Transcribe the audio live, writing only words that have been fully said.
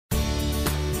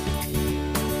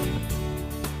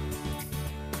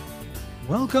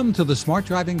Welcome to the Smart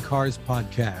Driving Cars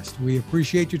podcast. We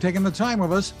appreciate you taking the time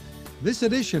with us. This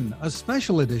edition, a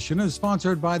special edition, is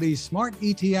sponsored by the Smart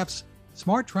ETF's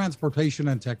Smart Transportation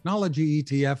and Technology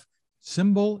ETF,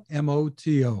 symbol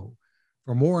MOTO.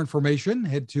 For more information,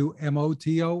 head to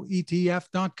motoetf.com.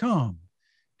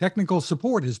 Technical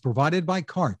support is provided by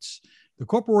CARTS, the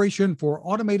Corporation for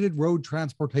Automated Road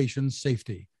Transportation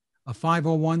Safety, a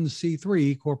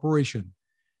 501c3 corporation.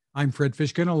 I'm Fred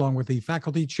Fishkin, along with the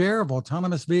Faculty Chair of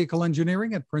Autonomous Vehicle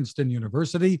Engineering at Princeton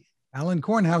University, Alan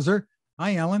Kornhauser.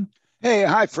 Hi, Alan. Hey,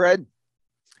 hi, Fred.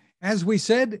 As we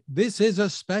said, this is a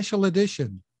special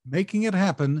edition. Making it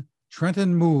happen,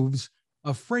 Trenton Moves,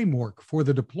 a framework for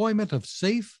the deployment of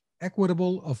safe,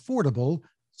 equitable, affordable,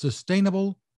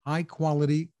 sustainable,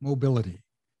 high-quality mobility.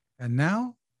 And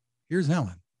now, here's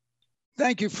Alan.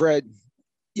 Thank you, Fred.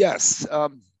 Yes,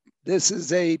 this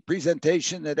is a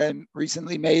presentation that I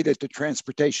recently made at the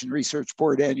Transportation Research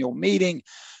Board annual meeting,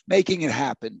 Making It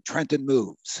Happen, Trenton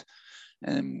Moves.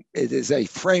 And it is a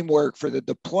framework for the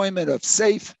deployment of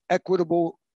safe,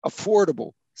 equitable,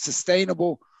 affordable,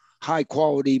 sustainable,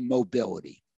 high-quality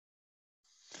mobility.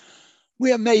 We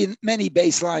have made many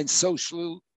baseline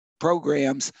social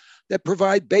programs that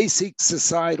provide basic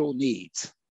societal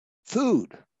needs.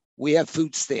 Food, we have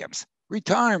food stamps.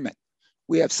 Retirement,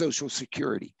 we have Social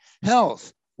Security.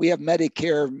 Health, we have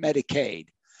Medicare, Medicaid.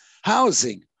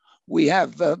 Housing, we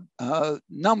have a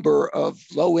number of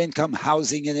low-income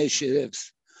housing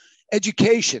initiatives.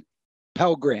 Education,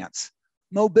 Pell Grants.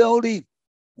 Mobility,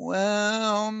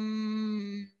 well,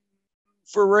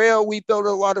 for rail, we built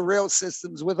a lot of rail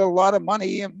systems with a lot of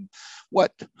money and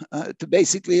to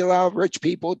basically allow rich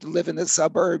people to live in the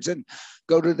suburbs and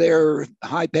go to their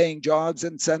high-paying jobs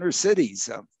in center cities.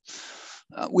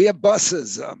 We have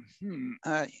buses.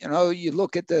 You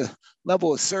look at the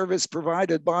level of service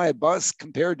provided by a bus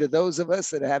compared to those of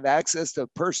us that have access to a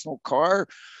personal car,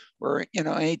 where,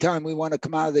 anytime we want to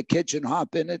come out of the kitchen,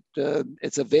 hop in it,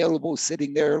 it's available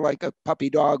sitting there like a puppy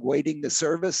dog waiting the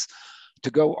service to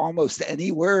go almost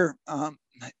anywhere.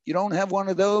 You don't have one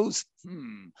of those?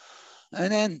 And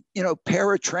then,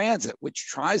 paratransit, which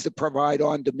tries to provide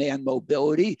on-demand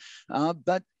mobility,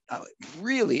 but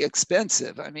really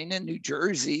expensive. I mean, in New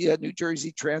Jersey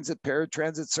Transit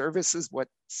paratransit service is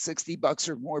 $60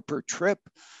 or more per trip.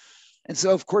 And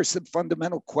so, of course, the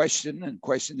fundamental question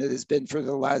that has been for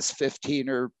the last 15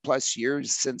 or plus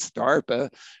years since DARPA,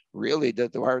 really the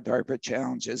DARPA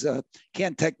challenge is,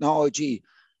 can technology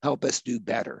help us do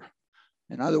better?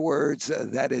 In other words,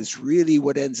 that is really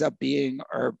what ends up being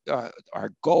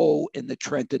our goal in the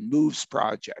Trenton Moves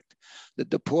project. The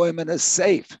deployment is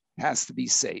safe, has to be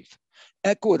safe,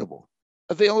 equitable,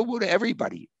 available to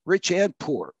everybody, rich and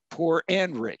poor, poor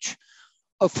and rich,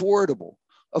 affordable.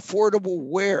 Affordable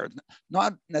where?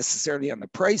 Not necessarily on the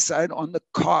price side, on the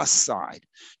cost side.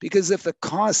 Because if the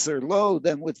costs are low,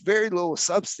 then with very little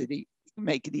subsidy, you can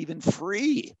make it even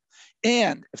free.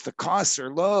 And if the costs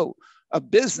are low, a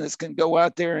business can go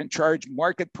out there and charge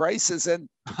market prices and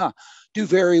do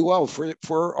very well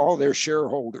for all their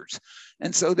shareholders.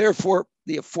 And so therefore,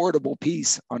 the affordable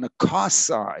piece on the cost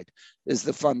side is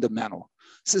the fundamental.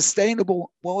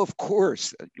 Sustainable, well, of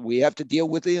course, we have to deal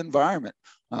with the environment.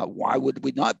 Why would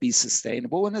we not be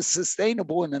sustainable? And it's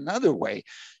sustainable in another way,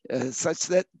 such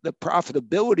that the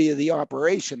profitability of the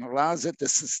operation allows it to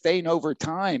sustain over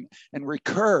time and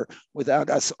recur without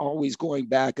us always going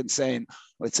back and saying,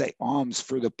 let's say, alms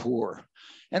for the poor.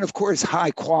 And of course,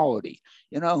 high quality,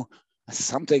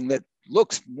 something that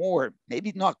looks more,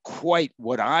 maybe not quite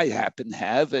what I happen to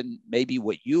have, and maybe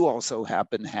what you also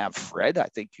happen to have, Fred. I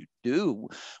think you do.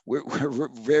 We're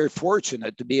very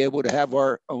fortunate to be able to have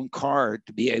our own car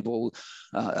to be able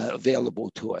available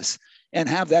to us, and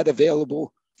have that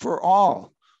available for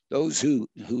all those who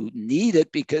need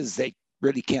it because they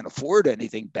really can't afford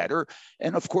anything better.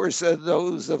 And of course,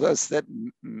 those of us that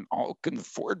all can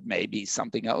afford maybe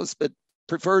something else, but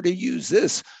prefer to use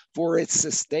this for its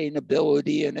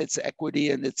sustainability and its equity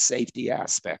and its safety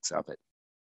aspects of it.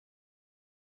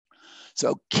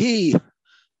 So key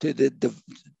to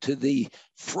the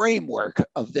framework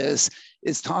of this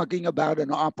is talking about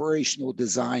an operational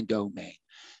design domain,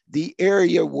 the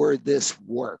area where this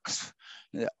works.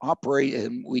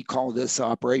 And we call this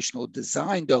operational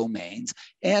design domains,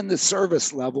 and the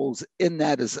service levels in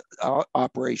that is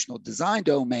operational design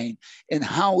domain, and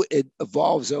how it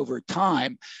evolves over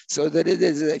time so that it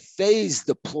is a phased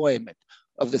deployment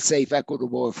of the safe,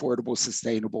 equitable, affordable,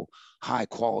 sustainable, high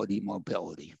quality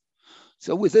mobility.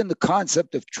 So within the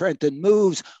concept of Trenton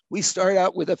Moves, we start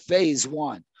out with a phase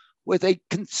one, with a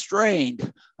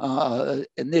constrained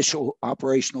initial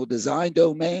operational design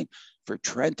domain. For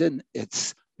Trenton,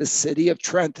 it's the city of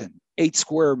Trenton, 8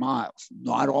 square miles,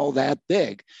 not all that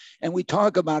big. And we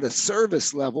talk about a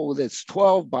service level that's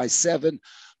 12 by 7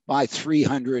 by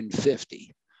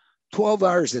 350. 12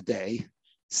 hours a day,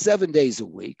 7 days a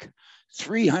week,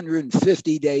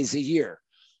 350 days a year,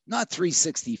 not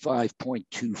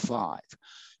 365.25.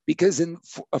 Because,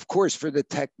 of course, for the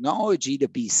technology to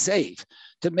be safe,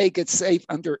 to make it safe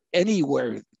under any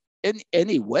weather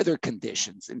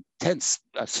conditions, intense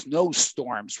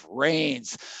snowstorms,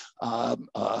 rains,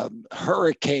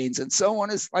 hurricanes, and so on,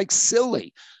 is like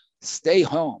silly. Stay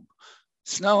home.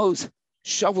 Snows,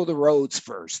 shovel the roads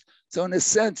first. So in a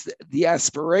sense, the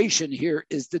aspiration here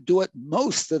is to do it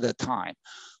most of the time.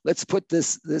 Let's put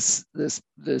this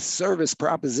service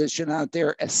proposition out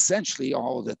there essentially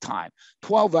all the time,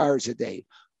 12 hours a day.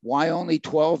 Why only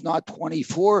 12, not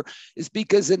 24? Is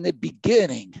because in the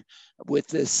beginning with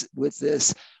this,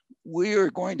 we are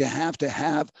going to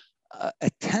have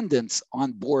attendance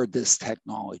on board this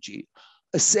technology,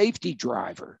 a safety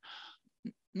driver.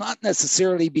 Not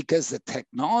necessarily because the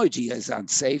technology is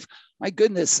unsafe. My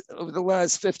goodness, over the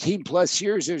last 15 plus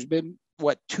years, there's been,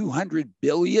 200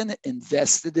 billion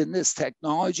invested in this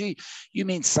technology? You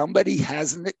mean somebody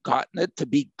hasn't gotten it to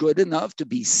be good enough to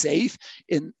be safe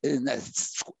in an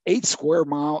 8 square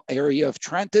mile area of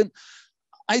Trenton?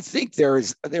 I think there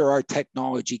are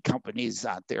technology companies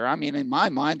out there. I mean, in my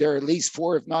mind, there are at least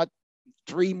 4, if not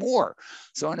 3 more.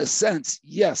 So in a sense,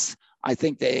 yes, I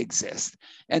think they exist.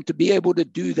 And to be able to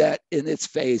do that in its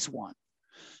phase 1.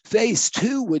 Phase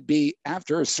 2 would be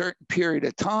after a certain period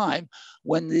of time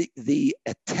when the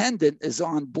attendant is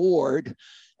on board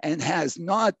and has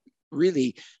not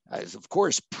really, as of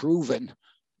course, proven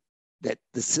that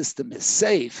the system is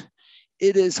safe.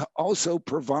 It is also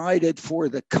provided for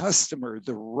the customer,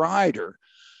 the rider,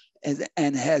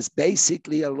 and has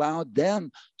basically allowed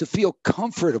them to feel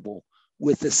comfortable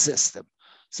with the system.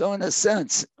 So in a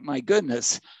sense, my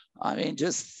goodness, I mean,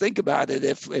 just think about it.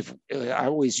 If I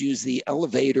always use the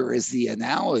elevator as the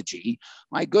analogy,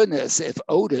 my goodness, if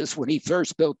Otis, when he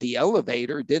first built the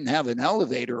elevator, didn't have an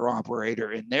elevator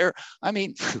operator in there, I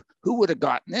mean, who would have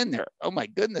gotten in there? Oh my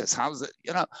goodness, how's it,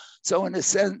 So in a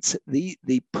sense, the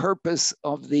purpose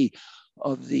of the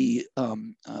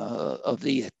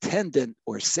attendant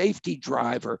or safety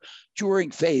driver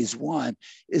during phase 1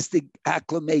 is to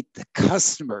acclimate the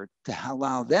customer, to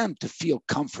allow them to feel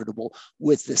comfortable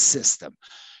with the system.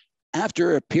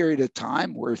 After a period of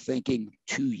time, we're thinking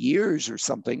 2 years or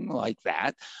something like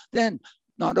that, then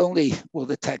not only will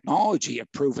the technology have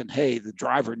proven, hey, the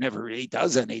driver never really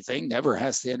does anything, never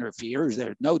has to interfere,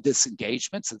 there are no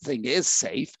disengagements, the thing is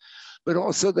safe, but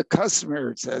also the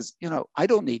customer says, I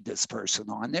don't need this person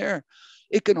on there.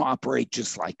 It can operate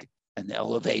just like an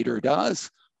elevator does.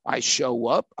 I show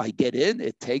up, I get in,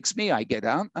 it takes me, I get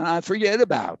out, and I forget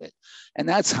about it. And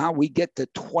that's how we get to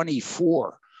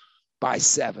 24 by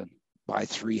 7 by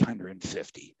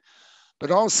 350.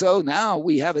 But also now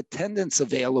we have attendance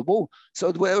available,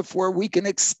 so therefore we can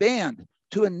expand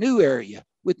to a new area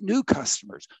with new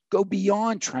customers, go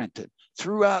beyond Trenton,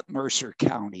 throughout Mercer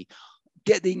County,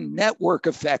 getting network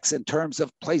effects in terms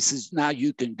of places now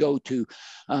you can go to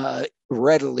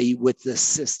readily with this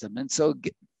system. And so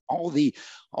all the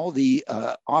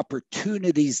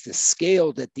opportunities to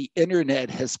scale that the internet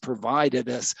has provided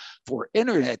us for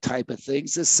internet type of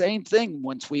things, the same thing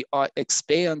once we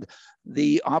expand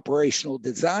the operational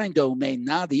design domain,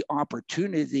 now the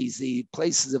opportunities, the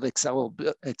places of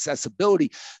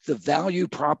accessibility, the value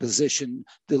proposition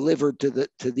delivered to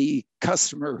the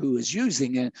customer who is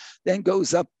using it, then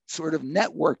goes up sort of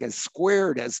network as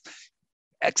squared, as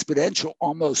exponential,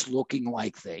 almost looking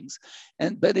like things.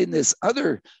 But in this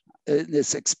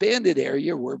expanded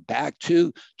area, we're back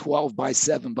to 12 by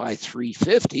 7 by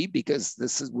 350 because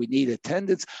we need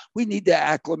attendance. We need to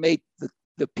acclimate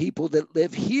the people that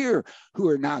live here who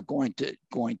are not going to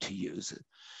use it.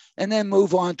 And then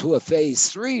move on to a phase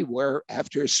 3 where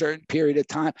after a certain period of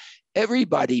time,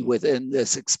 everybody within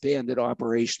this expanded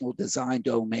operational design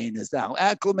domain is now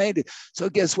acclimated. So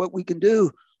guess what we can do?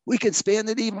 We can expand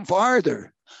it even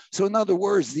farther. So in other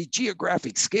words, the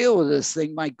geographic scale of this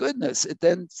thing, my goodness, it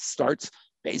then starts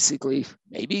basically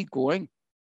maybe going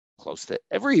close to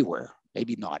everywhere.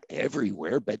 Maybe not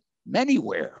everywhere, but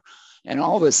manywhere. And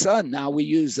all of a sudden, now we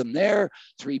use them there,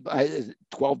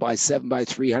 12 by 7 by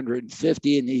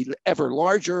 350 and the ever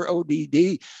larger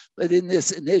ODD. But in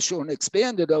this initial and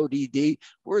expanded ODD,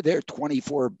 we're there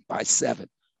 24 by 7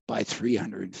 by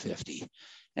 350.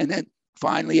 And then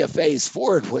finally a phase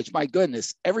forward, which, my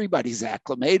goodness, everybody's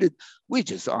acclimated. We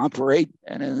just operate.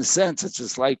 And in a sense, it's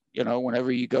just like,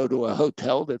 whenever you go to a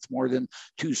hotel that's more than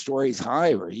 2 stories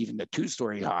high, or even the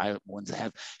 2-story high ones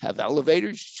that have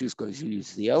elevators, you just go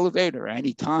use the elevator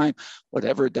anytime,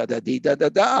 whatever,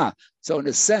 da-da-dee-da-da-da. So in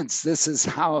a sense, this is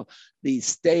how the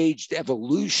staged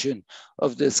evolution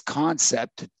of this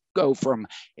concept to go from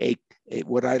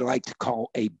what I like to call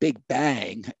a big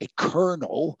bang, a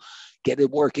kernel, get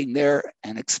it working there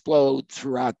and explode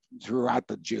throughout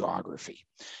the geography.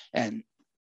 And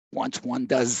once one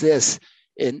does this,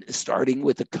 in starting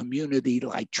with a community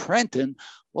like Trenton,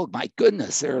 well, my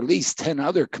goodness, there are at least 10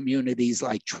 other communities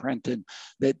like Trenton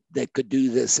that could do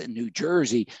this in New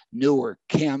Jersey, Newark,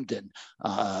 Camden,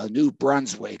 New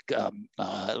Brunswick,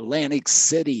 Atlantic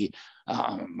City,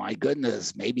 my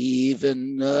goodness, maybe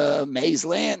even Mays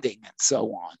Landing and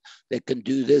so on, that can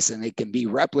do this, and it can be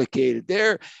replicated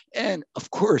there. And of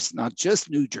course, not just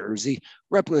New Jersey,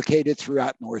 replicated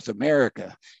throughout North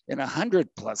America in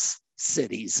 100+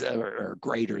 cities or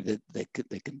greater that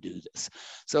can do this.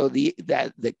 So the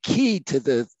key to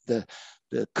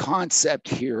the concept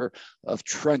here of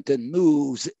Trenton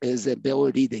Moves is the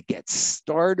ability to get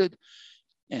started.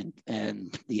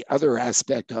 And the other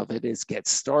aspect of it is get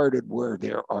started where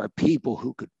there are people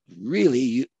who could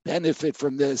really benefit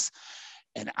from this,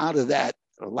 and out of that,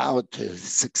 allow it to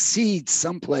succeed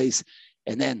someplace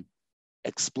and then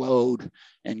explode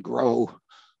and grow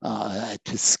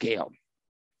to scale.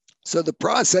 So the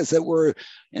process that we're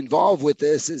involved with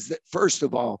this is that, first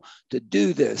of all, to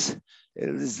do this, it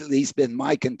has at least been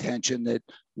my contention that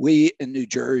we in New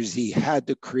Jersey had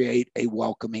to create a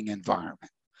welcoming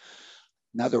environment.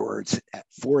 In other words,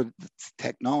 for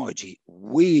technology,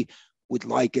 we would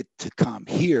like it to come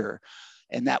here.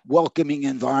 And that welcoming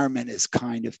environment is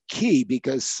kind of key,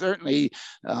 because certainly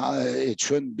it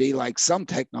shouldn't be like some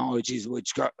technologies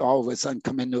which all of a sudden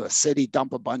come into a city,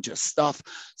 dump a bunch of stuff,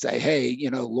 say, hey,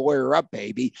 lawyer up,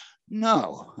 baby.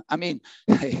 No, I mean,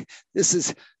 hey, this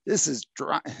is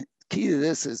key to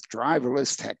this is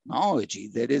driverless technology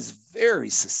that is very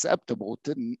susceptible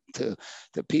to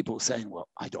people saying, well,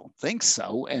 I don't think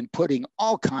so, and putting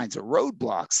all kinds of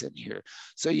roadblocks in here.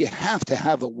 So you have to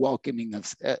have a welcoming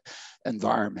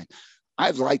environment.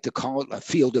 I'd like to call it a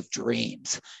field of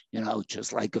dreams,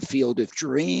 just like a field of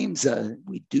dreams.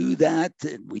 We do that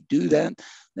and we do that,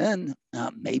 then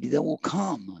maybe that will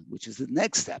come, which is the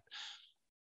next step.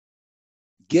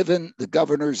 Given the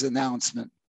governor's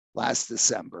announcement last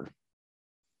December,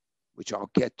 which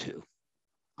I'll get to,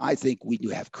 I think we do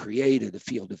have created a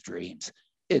field of dreams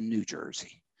in New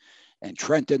Jersey. And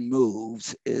Trenton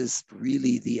Moves is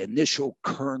really the initial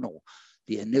kernel,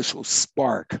 the initial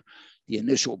spark, the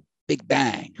initial big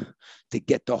bang to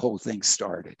get the whole thing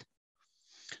started.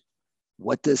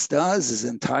 What this does is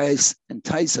entice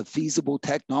a feasible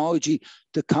technology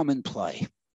to come and play,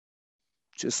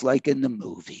 just like in the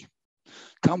movie.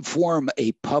 Come form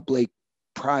a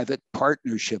public-private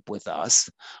partnership with us,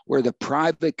 where the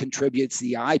private contributes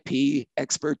the IP,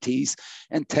 expertise,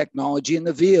 and technology in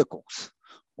the vehicles.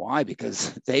 Why?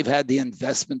 Because they've had the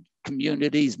investment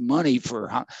community's money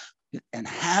and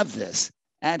have this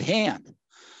at hand.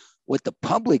 What the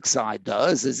public side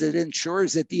does is it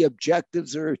ensures that the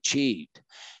objectives are achieved,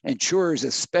 ensures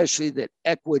especially that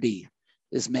equity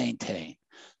is maintained,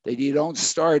 that you don't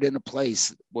start in a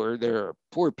place where there are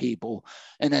poor people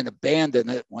and then abandon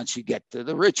it once you get to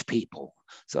the rich people.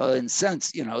 So in a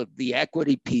sense, the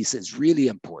equity piece is really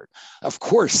important. Of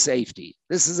course, safety.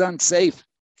 This is unsafe.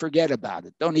 Forget about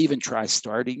it. Don't even try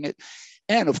starting it.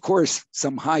 And of course,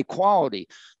 some high quality,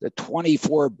 the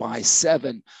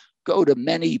 24/7, go to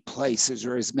many places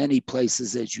or as many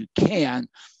places as you can.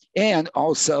 And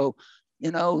also,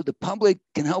 the public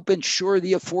can help ensure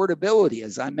the affordability.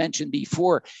 As I mentioned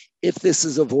before, if this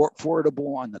is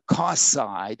affordable on the cost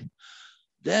side,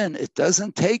 then it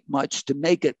doesn't take much to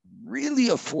make it really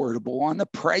affordable on the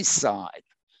price side.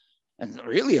 And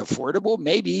really affordable,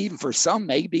 maybe even for some,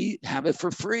 maybe have it for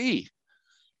free.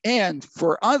 And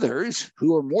for others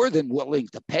who are more than willing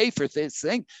to pay for this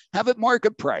thing, have it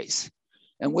market price.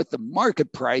 And with the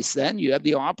market price, then you have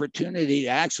the opportunity to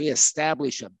actually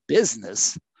establish a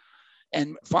business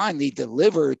and finally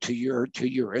deliver to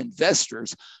your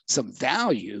investors some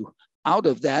value out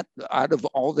of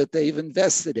all that they've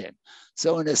invested in.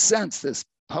 So in a sense, this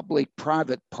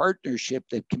public-private partnership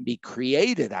that can be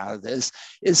created out of this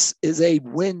is a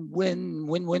win-win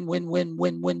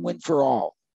for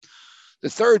all. The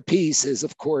third piece is,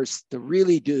 of course, to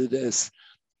really do this,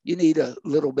 you need a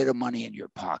little bit of money in your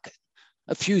pocket.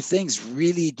 A few things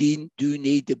really do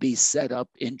need to be set up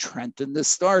in Trenton to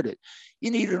start it. You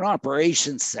need an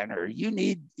operations center. You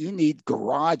need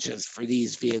garages for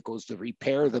these vehicles to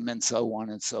repair them and so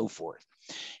on and so forth.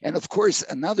 And of course,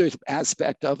 another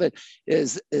aspect of it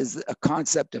is a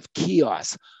concept of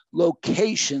kiosks,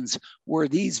 locations where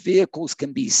these vehicles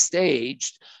can be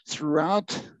staged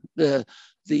throughout the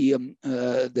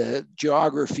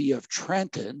geography of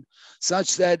Trenton,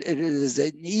 such that it is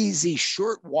an easy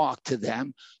short walk to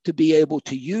them to be able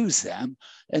to use them.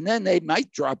 And then they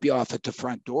might drop you off at the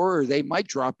front door, or they might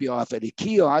drop you off at a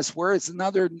kiosk where it's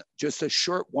just a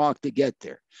short walk to get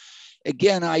there.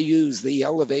 Again, I use the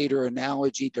elevator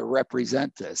analogy to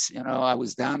represent this. You know, I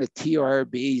was down at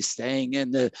TRB staying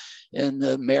in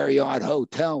the Marriott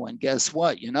Hotel, and guess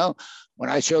what? You know,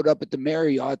 when I showed up at the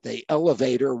Marriott, the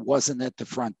elevator wasn't at the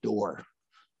front door.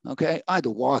 Okay, I had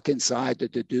to walk inside to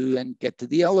do and get to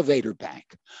the elevator bank.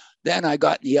 Then I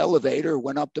got in the elevator,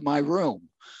 went up to my room.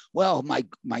 Well,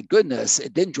 my goodness,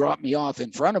 it didn't drop me off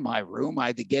in front of my room. I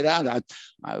had to get out.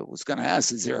 I was going to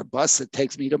ask, is there a bus that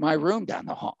takes me to my room down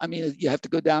the hall? I mean, you have to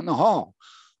go down the hall,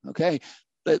 okay?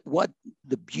 But what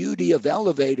the beauty of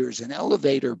elevators and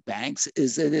elevator banks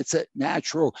is that it's a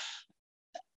natural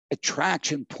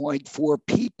attraction point for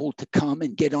people to come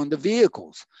and get on the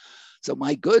vehicles. So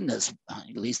my goodness,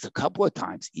 at least a couple of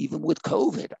times, even with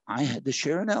COVID, I had to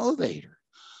share an elevator.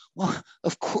 Well,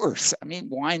 of course. I mean,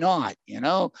 why not? You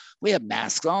know, we have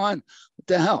masks on. What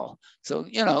the hell? So,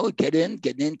 you know, get in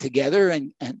together,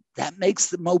 and that makes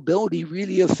the mobility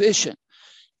really efficient.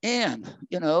 And,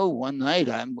 you know, one night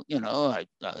I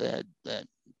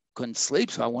couldn't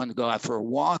sleep, so I wanted to go out for a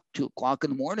walk, 2 o'clock in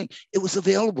the morning. It was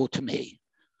available to me.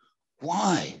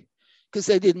 Why? Because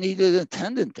they didn't need an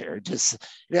attendant there. It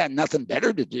had nothing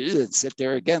better to do than sit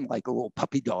there again like a little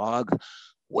puppy dog,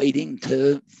 waiting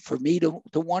for me to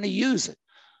want to use it.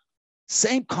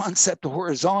 Same concept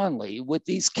horizontally with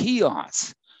these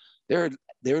kiosks. They're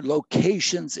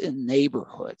locations in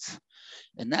neighborhoods.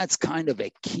 And that's kind of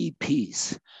a key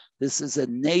piece. This is a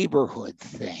neighborhood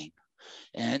thing.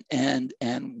 And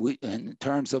we, in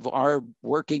terms of our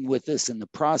working with this in the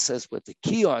process with the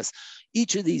kiosks,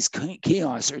 each of these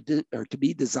kiosks are to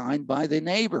be designed by the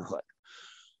neighborhood.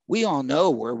 We all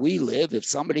know where we live. If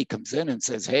somebody comes in and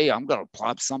says, hey, I'm going to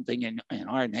plop something in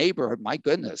our neighborhood, my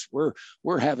goodness, we're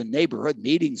having neighborhood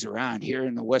meetings around here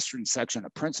in the western section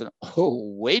of Princeton.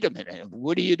 Oh, wait a minute.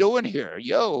 What are you doing here?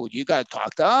 Yo, you got to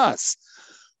talk to us.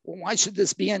 Well, why should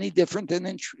this be any different than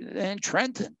in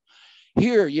Trenton?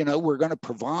 Here, you know, we're going to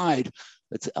provide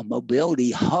a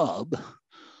mobility hub,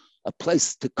 a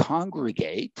place to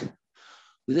congregate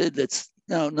that's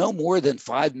no more than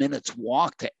 5 minutes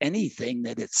walk to anything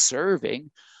that it's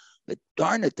serving. But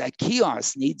darn it, that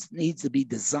kiosk needs to be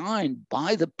designed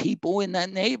by the people in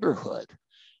that neighborhood.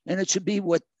 And it should be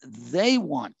what they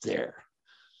want there.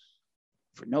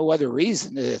 For no other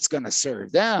reason that it's going to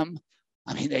serve them.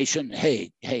 I mean, they shouldn't,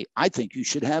 hey, I think you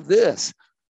should have this.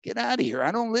 Get out of here.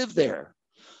 I don't live there.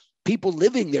 People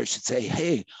living there should say,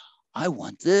 hey, I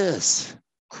want this.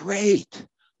 Great.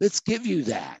 Let's give you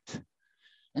that.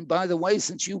 And by the way,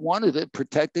 since you wanted it,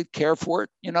 protect it, care for it,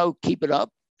 you know, keep it up.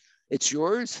 It's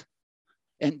yours.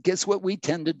 And guess what we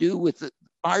tend to do with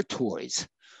our toys?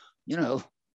 You know,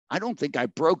 I don't think I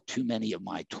broke too many of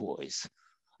my toys.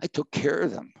 I took care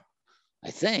of them,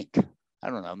 I think. I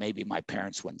don't know, maybe my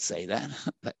parents wouldn't say that,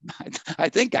 but I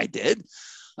think I did.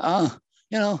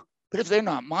 You know, but if they're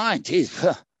not mine, geez,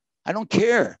 I don't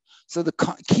care. So the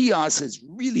kiosk is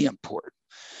really important.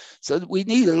 So we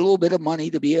need a little bit of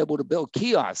money to be able to build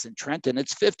kiosks in Trenton.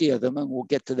 It's 50 of them, and we'll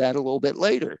get to that a little bit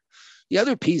later. The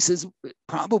other piece is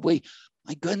probably,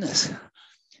 my goodness,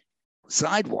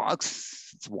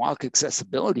 sidewalks, walk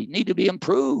accessibility need to be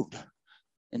improved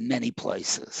in many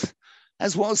places,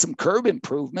 as well as some curb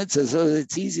improvements, so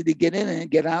it's easy to get in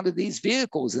and get out of these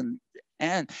vehicles.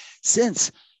 And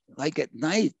since, like at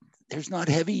night, there's not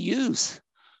heavy use,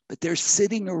 but they're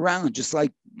sitting around, just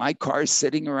like my car's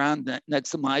sitting around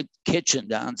next to my kitchen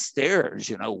downstairs,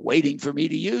 you know, waiting for me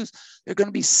to use. They're going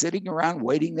to be sitting around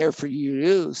waiting there for you to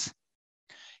use.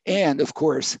 And of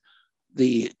course,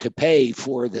 to pay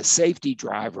for the safety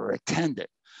driver attendant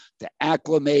to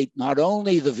acclimate not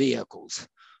only the vehicles,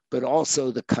 but also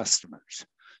the customers,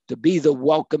 to be the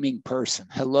welcoming person.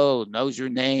 Hello, knows your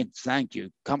name, thank you,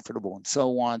 comfortable, and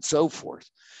so on and so forth.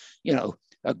 You know,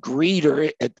 a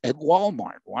greeter at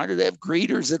Walmart. Why do they have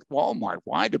greeters at Walmart?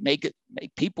 Why? To make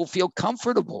people feel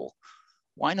comfortable.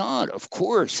 Why not? Of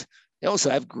course. They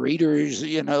also have greeters,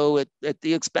 you know, at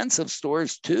the expensive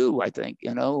stores too, I think,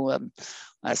 you know,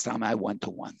 last time I went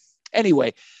to one.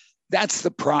 Anyway, that's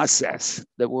the process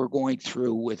that we're going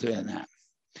through within that.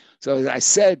 So as I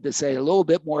said, to say a little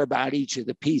bit more about each of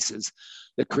the pieces,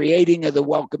 the creating of the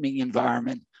welcoming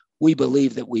environment, we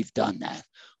believe that we've done that.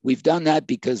 We've done that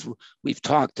because we've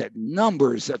talked to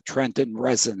numbers of Trenton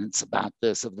residents about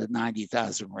this, of the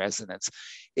 90,000 residents.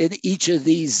 In each of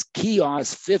these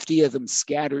kiosks, 50 of them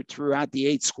scattered throughout the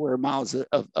 8 square miles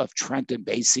of Trenton,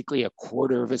 basically a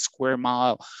quarter of a square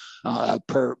mile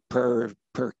per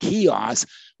kiosk.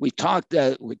 We talked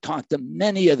to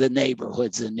many of the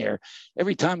neighborhoods in there.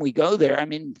 Every time we go there, I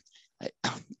mean,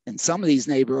 in some of these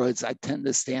neighborhoods, I tend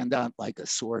to stand out like a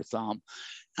sore thumb.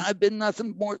 I've been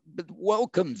nothing more but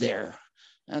welcome there.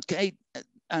 Okay.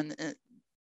 And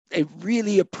they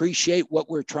really appreciate what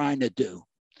we're trying to do.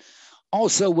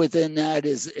 Also within that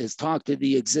is talk to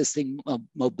the existing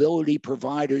mobility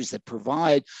providers that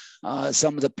provide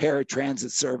some of the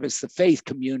paratransit service, the faith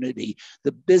community,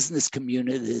 the business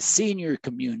community, the senior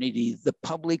community, the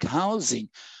public housing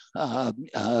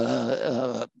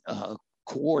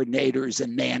coordinators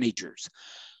and managers.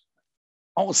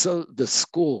 Also the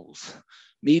schools.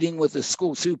 Meeting with the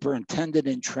school superintendent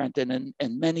in Trenton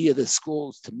and many of the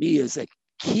schools, to me, is a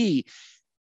key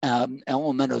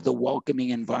element of the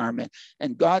welcoming environment,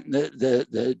 and gotten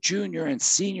the junior and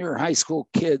senior high school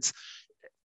kids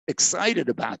excited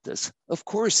about this. Of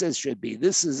course, this should be.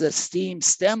 This is a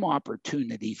STEM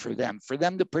opportunity for them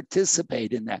to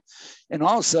participate in that. And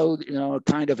also, you know,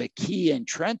 kind of a key in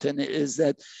Trenton is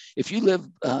that if you live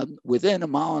within 1.5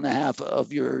 miles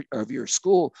of your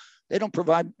school, they don't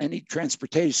provide any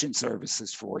transportation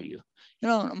services for you. You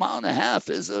know, 1.5 miles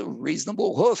is a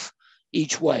reasonable hoof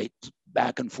each way,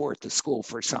 back and forth to school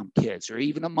for some kids, or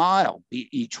even 1 mile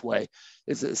each way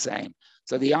is the same.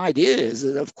 So the idea is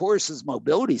that, of course, this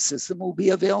mobility system will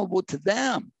be available to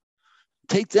them.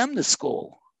 Take them to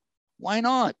school. Why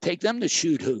not? Take them to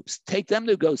shoot hoops. Take them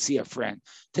to go see a friend.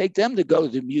 Take them to go to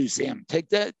the museum. Take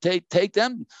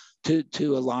them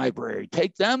to a library.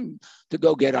 Take them to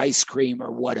go get ice cream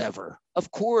or whatever. Of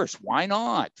course, why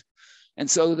not? And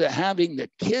so having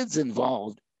the kids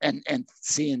involved and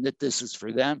seeing that this is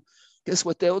for them, guess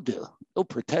what they'll do? They'll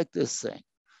protect this thing.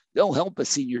 They'll help a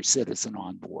senior citizen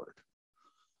on board.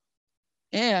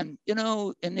 And, you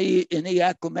know, in the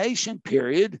acclimation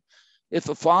period, if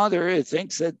a father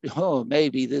thinks that, oh,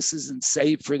 maybe this isn't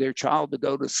safe for their child to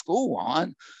go to school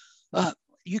on,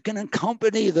 you can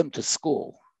accompany them to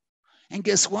school. And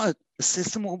guess what? The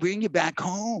system will bring you back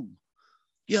home.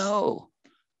 Yo,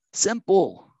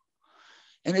 simple.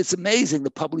 And it's amazing.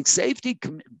 The public safety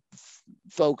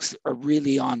folks are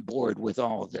really on board with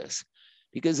all of this,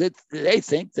 because they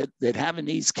think that having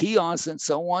these kiosks and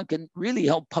so on can really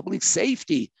help public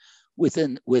safety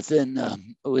within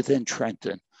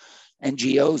Trenton.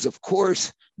 NGOs, of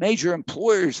course, major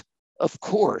employers, of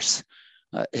course,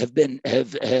 have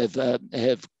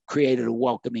created a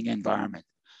welcoming environment.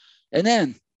 And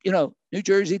then, you know, New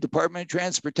Jersey Department of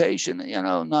Transportation, you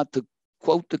know, not to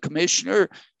quote the commissioner,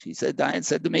 Diane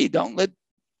said to me, don't let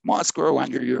moss grow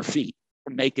under your feet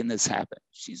for making this happen.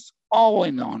 She's all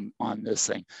in on this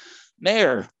thing.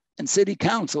 Mayor and city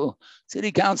council,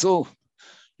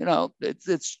 you know,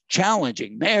 it's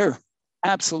challenging. Mayor,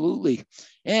 absolutely.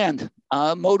 And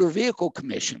motor vehicle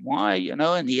commission. Why? You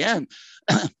know, in the end,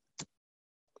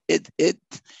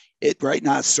 it right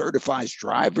now certifies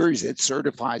drivers, it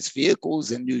certifies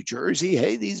vehicles in New Jersey.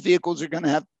 Hey, these vehicles are going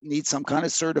to need some kind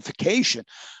of certification.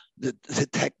 The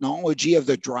technology of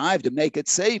the drive to make it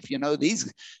safe. You know,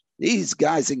 these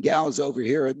guys and gals over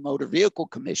here at Motor Vehicle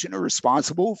Commission are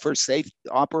responsible for safe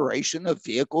operation of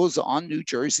vehicles on New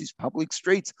Jersey's public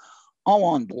streets, all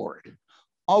on board,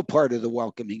 all part of the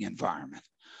welcoming environment.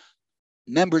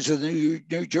 Members of the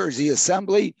New Jersey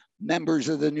Assembly, members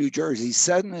of the New Jersey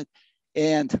Senate,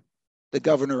 and the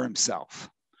governor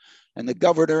himself. And the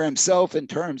governor himself, in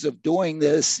terms of doing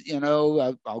this, you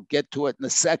know, I'll get to it in a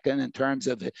second, in terms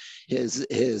of his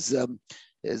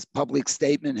public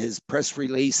statement, his press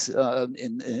release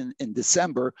in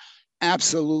December,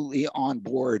 absolutely on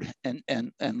board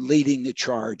and leading the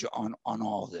charge on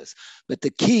all this. But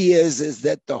the key is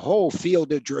that the whole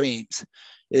field of dreams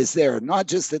is there, not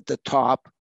just at the top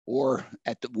or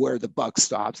at where the buck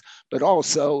stops, but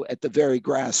also at the very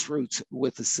grassroots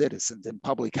with the citizens in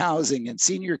public housing and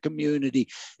senior community,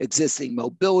 existing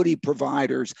mobility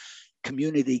providers,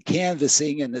 community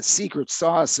canvassing. And the secret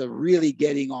sauce of really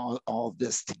getting all of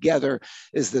this together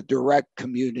is the direct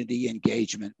community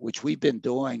engagement, which we've been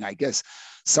doing. I guess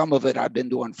some of it I've been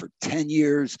doing for 10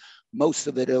 years, most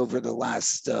of it over the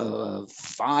last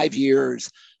 5 years.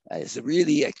 is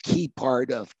really a key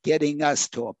part of getting us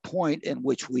to a point in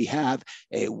which we have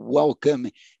a welcome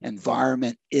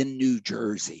environment in New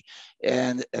Jersey.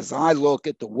 And as I look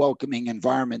at the welcoming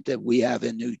environment that we have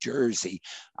in New Jersey,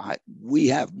 we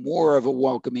have more of a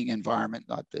welcoming environment,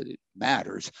 not that it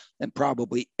matters, than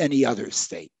probably any other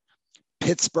state.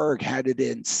 Pittsburgh had it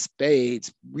in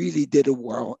spades, really did it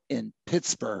well in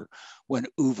Pittsburgh when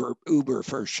Uber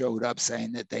first showed up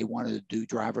saying that they wanted to do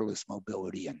driverless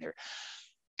mobility in there.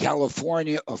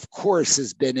 California, of course,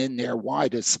 has been in there. Why?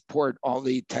 To support all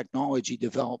the technology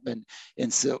development in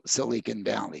Silicon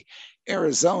Valley.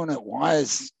 Arizona, why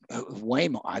is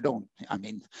Waymo?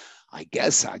 I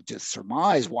guess I just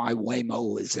surmise why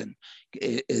Waymo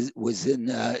was in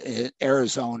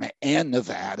Arizona and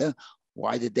Nevada.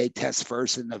 Why did they test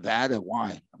first in Nevada?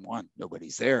 Why? One,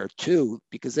 nobody's there. Two,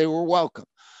 because they were welcomed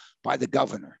by the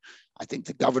governor. I think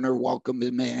the governor welcomed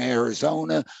them in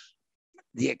Arizona.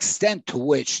 The extent to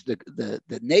which the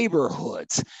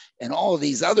neighborhoods and all of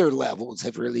these other levels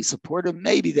have really supported,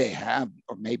 maybe they have,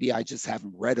 or maybe I just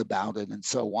haven't read about it and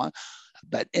so on.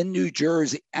 But in New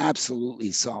Jersey,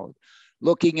 absolutely solid.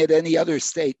 Looking at any other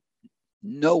state,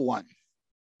 no one,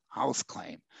 house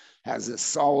claim, has as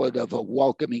solid of a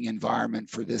welcoming environment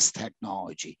for this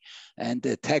technology. And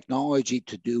the technology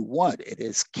to do what? It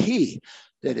is key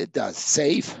that it does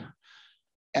safe,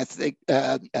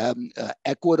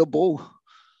 equitable,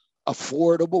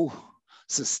 affordable,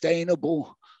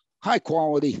 sustainable, high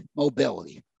quality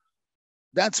mobility.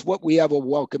 That's what we have a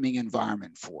welcoming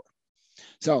environment for.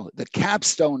 So the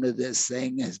capstone of this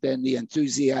thing has been the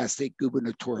enthusiastic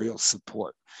gubernatorial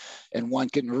support. And one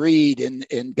can read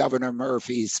in Governor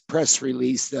Murphy's press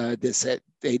release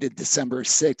dated December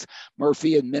 6th,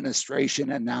 Murphy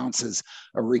administration announces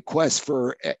a request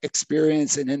for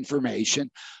experience and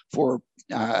information for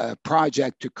a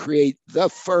project to create the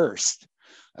first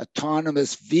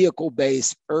autonomous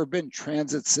vehicle-based urban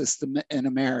transit system in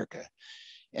America.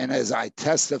 And as I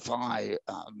testify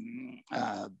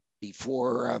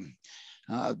before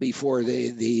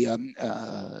the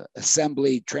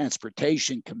Assembly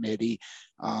Transportation Committee,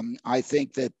 I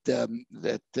think that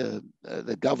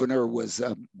the governor was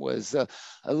a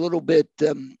little bit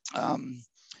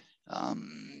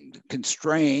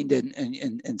constrained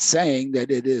in saying that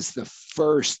it is the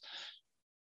first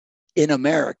in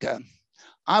America.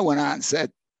 I went on and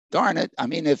said, darn it. I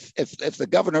mean, if the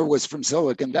governor was from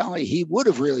Silicon Valley, he would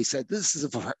have really said, this is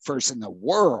the first in the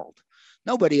world.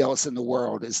 Nobody else in the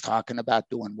world is talking about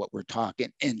doing what we're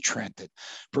talking in Trenton,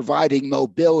 providing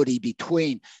mobility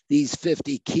between these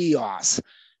 50 kiosks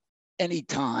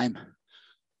anytime,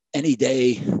 any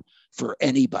day for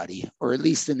anybody, or at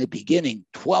least in the beginning,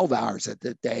 12 hours a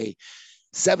day,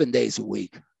 7 days a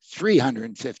week,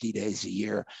 350 days a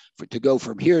year, to go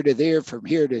from here to there, from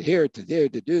here to here, to there,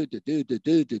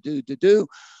 to do,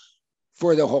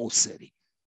 for the whole city.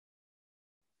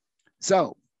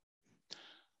 So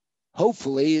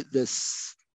hopefully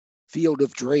this field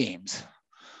of dreams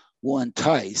will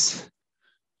entice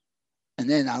and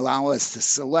then allow us to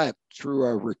select through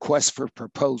a request for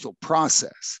proposal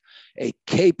process a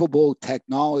capable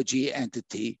technology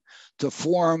entity to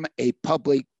form a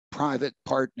public-private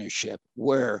partnership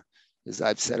where, as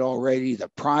I've said already, the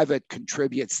private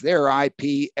contributes their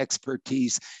IP,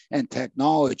 expertise, and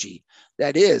technology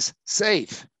that is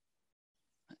safe.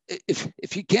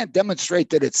 If you can't demonstrate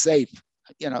that it's safe,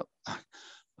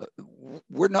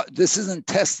 this isn't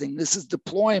testing, this is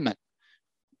deployment.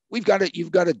 You've got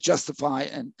to justify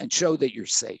and show that you're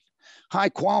safe. High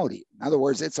quality, in other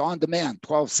words, it's on demand,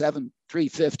 12/7,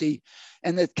 350,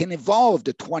 and it can evolve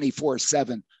to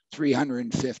 24/7,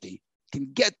 350,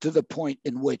 can get to the point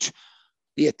in which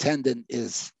the attendant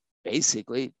is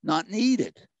basically not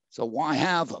needed. So why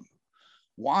have them?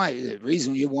 Why? The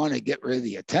reason you want to get rid of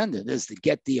the attendant is to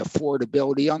get the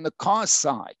affordability on the cost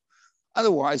side.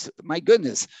 Otherwise, my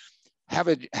goodness,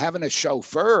 having a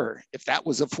chauffeur, if that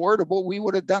was affordable, we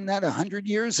would have done that 100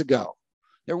 years ago.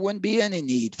 There wouldn't be any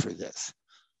need for this.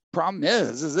 Problem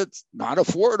is it's not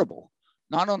affordable,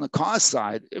 not on the cost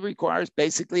side. It requires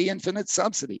basically infinite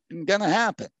subsidy. It's going to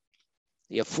happen.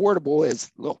 The affordable is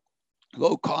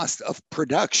low cost of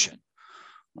production.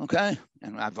 Okay,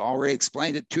 and I've already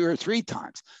explained it 2 or 3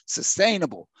 times.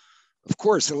 Sustainable, of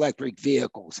course, electric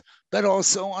vehicles, but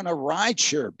also on a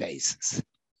rideshare basis.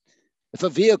 If a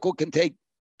vehicle can take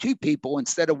 2 people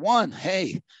instead of 1,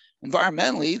 hey,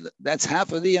 environmentally, that's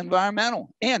half of the environmental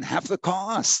and half the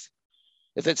cost.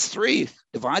 If it's 3,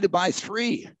 divided by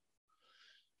 3.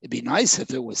 It'd be nice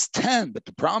if it was 10, but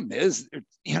the problem is,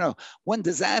 when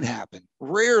does that happen?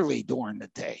 Rarely during the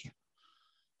day.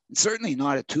 And certainly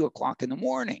not at 2 o'clock in the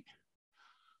morning.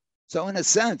 So in a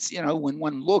sense, when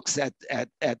one looks at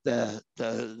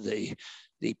the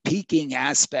peaking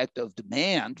aspect of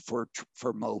demand for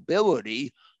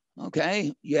mobility,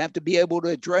 okay, you have to be able to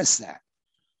address that.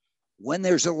 When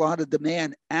there's a lot of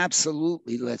demand,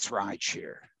 absolutely, let's ride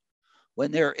share.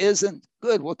 When there isn't,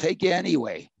 good, we'll take you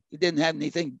anyway. You didn't have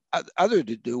anything other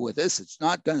to do with this. It's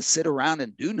not going to sit around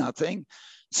and do nothing.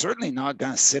 Certainly not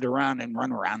going to sit around and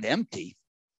run around empty.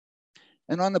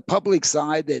 And on the public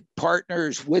side, it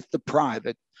partners with the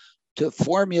private to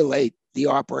formulate the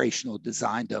operational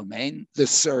design domain, the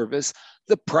service,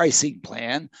 the pricing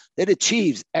plan that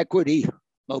achieves equity,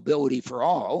 mobility for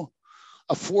all,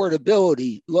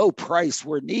 affordability, low price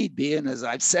where need be, and as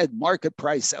I've said, market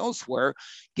price elsewhere,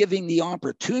 giving the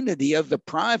opportunity of the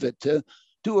private to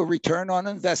do a return on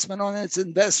investment on its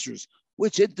investors,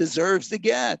 which it deserves to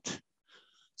get.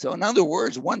 So in other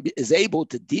words, one is able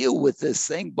to deal with this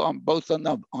thing both on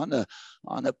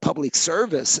the public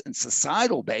service and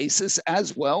societal basis,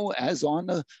 as well as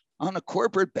on a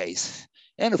corporate base.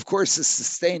 And of course, the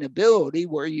sustainability,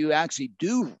 where you actually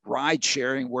do ride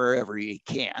sharing wherever you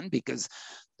can, because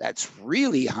that's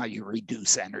really how you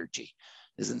reduce energy,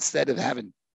 is instead of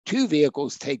having 2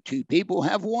 vehicles take 2 people,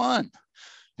 have 1.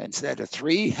 Instead of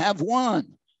 3, have 1.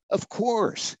 Of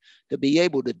course, to be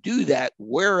able to do that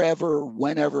wherever,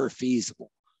 whenever feasible.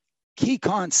 Key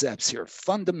concepts here,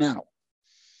 fundamental.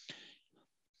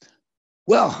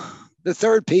 Well, the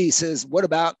third piece is, what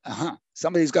about,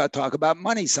 somebody's got to talk about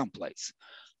money someplace.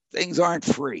 Things aren't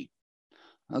free.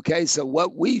 Okay, so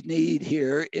what we need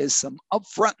here is some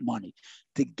upfront money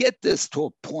to get this to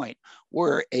a point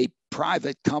where a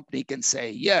private company can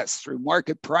say, yes, through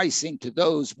market pricing to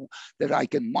those that I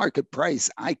can market price,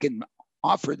 I can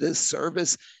offer this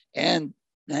service and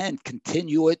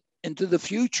continue it into the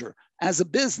future as a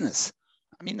business.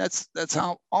 I mean, that's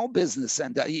how all business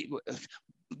end up.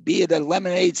 Be it a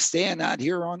lemonade stand out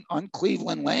here on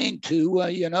Cleveland Lane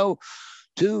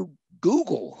to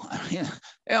Google.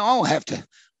 They all have to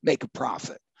make a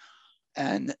profit.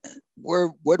 And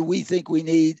what do we think we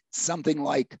need? Something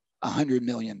like $100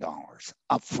 million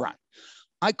up front.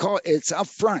 I call it's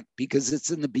upfront because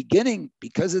it's in the beginning,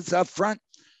 because it's upfront.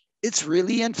 It's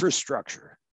really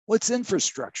infrastructure. What's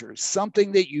infrastructure?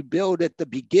 Something that you build at the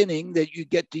beginning that you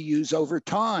get to use over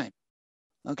time.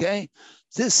 Okay,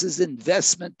 this is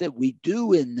investment that we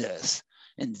do in this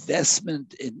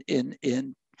investment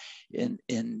in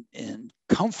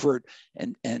comfort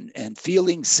and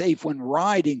feeling safe when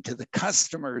riding to the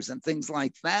customers and things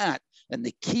like that, and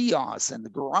the kiosks and the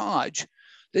garage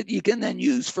that you can then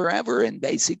use forever and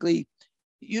basically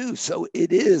use. So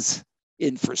it is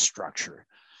infrastructure.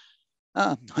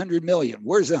 100 million.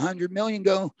 Where's the 100 million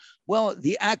go? Well,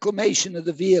 the acclimation of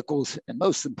the vehicles, and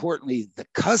most importantly, the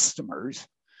customers,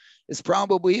 is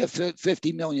probably a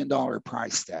 $50 million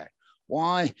price tag.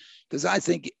 Why? Because I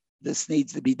think this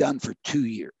needs to be done for 2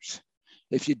 years.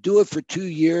 If you do it for 2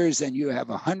 years and you have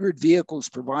 100 vehicles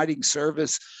providing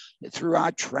service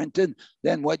throughout Trenton,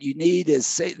 then what you need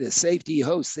is the safety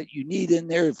hosts that you need in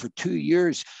there for 2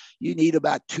 years. You need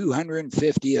about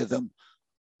 250 of them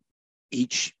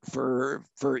each for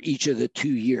each of the 2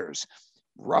 years.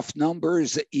 Rough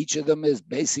numbers, each of them is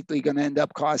basically going to end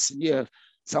up costing you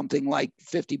something like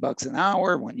 $50 an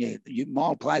hour. When you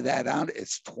multiply that out,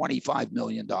 it's $25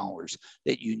 million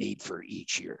that you need for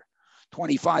each year.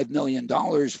 $25 million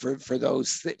for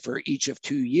those for each of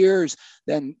 2 years,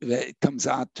 then it comes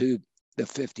out to the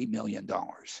 $50 million.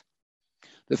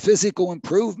 The physical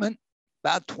improvement,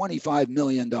 about $25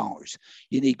 million.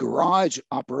 You need garage,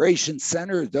 operations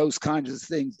center, those kinds of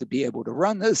things to be able to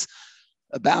run this.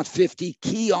 About 50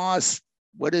 kiosks.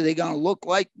 What are they going to look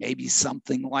like? Maybe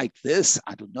something like this.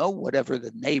 I don't know, whatever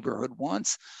the neighborhood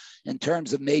wants. In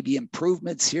terms of maybe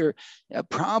improvements here,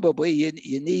 probably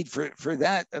you need for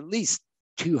that at least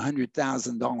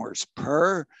 $200,000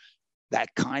 per,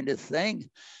 that kind of thing.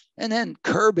 And then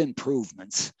curb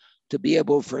improvements to be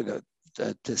able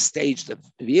to stage the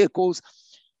vehicles.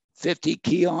 50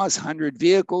 kiosks, 100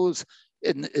 vehicles.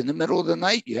 In the middle of the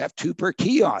night, you have 2 per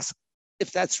kiosk.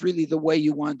 If that's really the way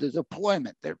you want the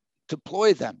deployment,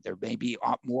 deploy them. There may be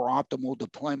more optimal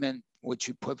deployment, which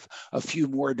you put a few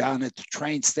more down at the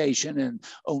train station and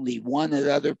only 1 at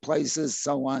other places,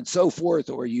 so on and so forth,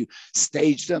 or you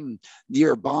stage them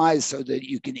nearby so that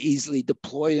you can easily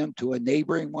deploy them to a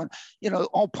neighboring one.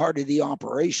 All part of the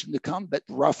operation to come, but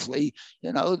roughly,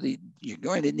 you're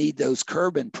going to need those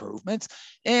curb improvements.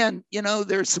 And,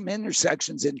 there's some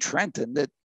intersections in Trenton that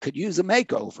could use a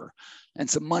makeover and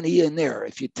some money in there.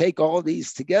 If you take all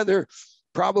these together,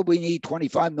 probably need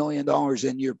 $25 million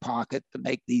in your pocket to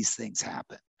make these things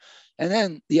happen. And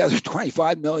then the other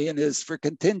 25 million is for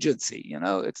contingency. You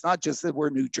know, it's not just that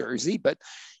we're New Jersey, but,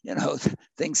 you know,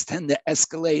 things tend to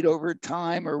escalate over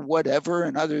time or whatever,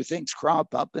 and other things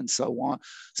crop up and so on.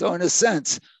 So in a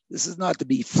sense, this is not to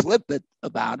be flippant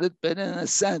about it, but in a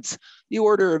sense, the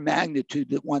order of magnitude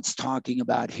that one's talking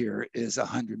about here is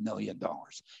 $100 million.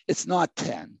 It's not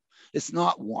 10, it's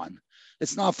not 1,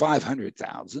 it's not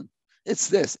 500,000, it's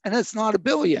this, and it's not $1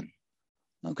 billion,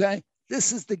 okay?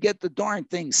 This is to get the darn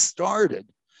thing started.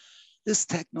 This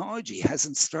technology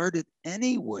hasn't started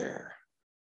anywhere.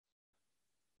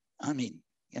 I mean,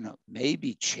 you know,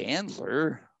 maybe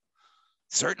Chandler,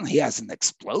 certainly hasn't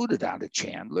exploded out of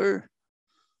Chandler.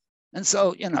 And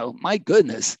so, you know, my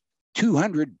goodness,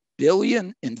 200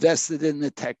 billion invested in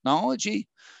the technology,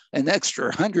 an extra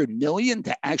 100 million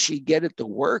to actually get it to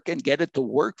work and get it to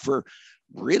work for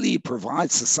really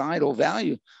provide societal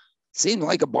value. Seemed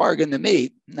like a bargain to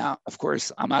me. Now, of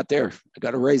course, I'm out there. I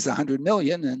got to raise 100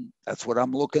 million, and that's what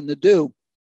I'm looking to do.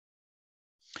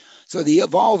 So the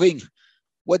evolving,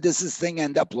 what does this thing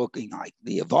end up looking like?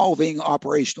 The evolving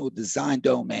operational design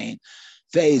domain,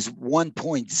 phase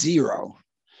 1.0,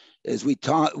 is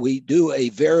we do a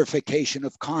verification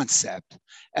of concept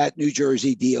at New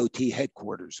Jersey DOT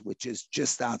headquarters, which is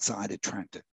just outside of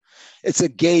Trenton. It's a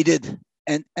gated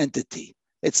entity.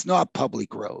 It's not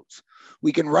public roads.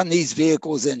 We can run these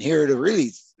vehicles in here to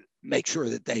really make sure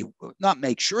that they, not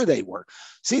make sure they work,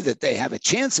 see that they have a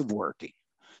chance of working.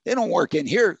 They don't work in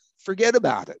here, forget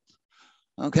about it,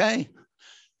 okay?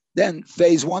 Then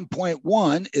phase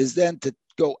 1.1 is then to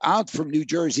go out from New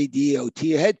Jersey DOT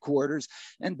headquarters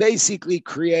and basically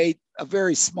create a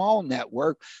very small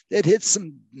network that hits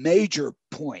some major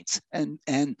points and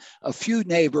a few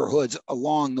neighborhoods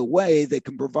along the way that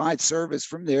can provide service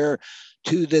from there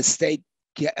to the state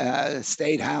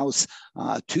house,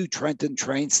 to Trenton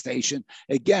train station.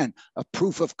 Again, a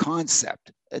proof of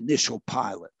concept, initial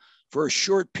pilot for a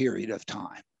short period of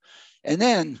time. And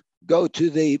then go to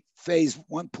the phase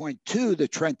 1.2, the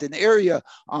Trenton area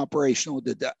operational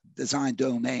design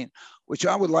domain, which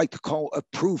I would like to call a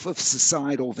proof of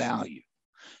societal value.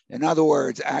 In other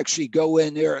words, actually go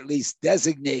in there, at least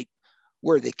designate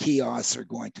where the kiosks are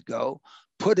going to go,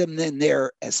 put them in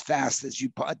there as fast as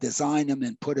you design them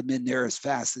and put them in there as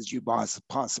fast as you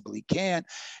possibly can.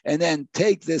 And then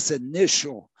take this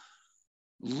initial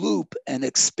loop and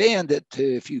expand it to,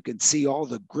 if you can see all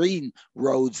the green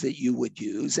roads that you would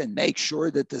use, and make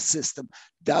sure that the system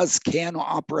can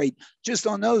operate just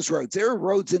on those roads. There are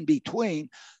roads in between,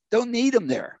 don't need them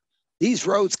there. These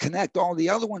roads connect all the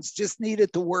other ones, just need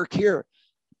it to work here.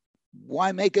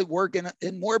 Why make it work in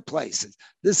more places?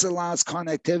 This allows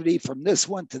connectivity from this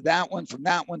one to that one, from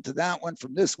that one to that one,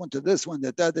 from this one to this one.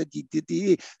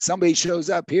 Somebody shows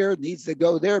up here, needs to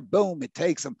go there, boom, it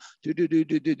takes them,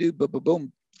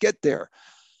 boom, get there.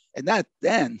 And that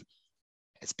then,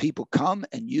 as people come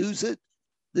and use it,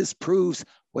 this proves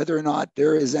whether or not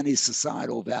there is any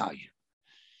societal value.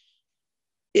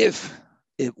 If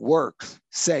it works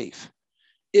safe,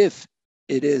 if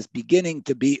it is beginning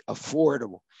to be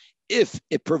affordable, if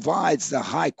it provides the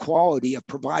high quality of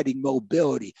providing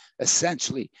mobility,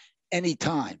 essentially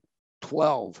anytime,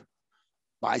 12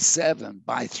 by 7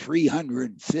 by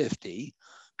 350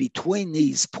 between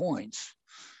these points,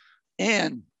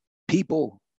 and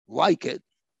people like it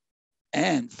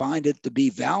and find it to be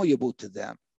valuable to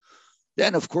them,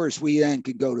 then of course we then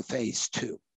can go to phase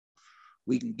 2.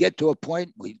 We can get to a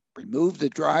point, we remove the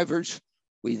drivers,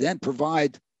 we then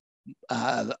provide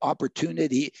the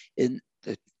opportunity in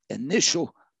the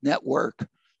initial network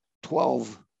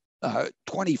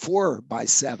 24 by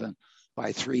 7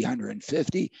 by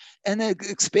 350, and then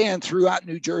expand throughout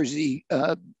New Jersey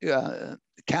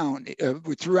County,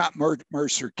 throughout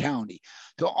Mercer County,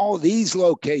 to all these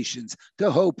locations, to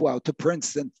Hopewell, to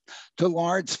Princeton, to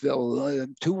Lawrenceville,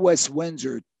 to West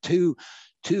Windsor, to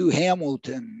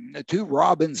Hamilton, to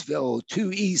Robbinsville,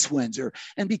 to East Windsor,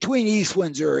 and between East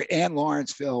Windsor and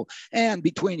Lawrenceville, and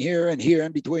between here and here,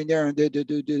 and between there and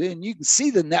and you can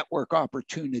see the network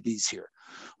opportunities here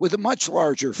with a much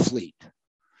larger fleet.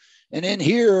 And in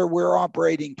here, we're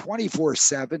operating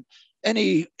 24/7.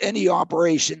 Any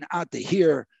operation out to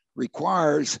here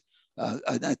requires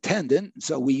an attendant,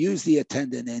 so we use the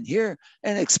attendant in here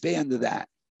and expand to that,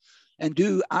 and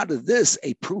do out of this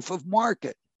a proof of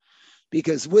market.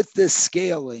 Because with this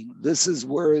scaling, this is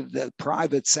where the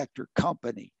private sector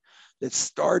company that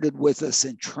started with us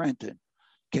in Trenton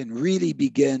can really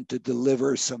begin to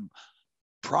deliver some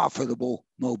profitable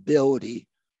mobility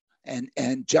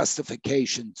and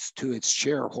justifications to its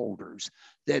shareholders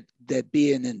that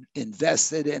being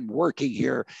invested and working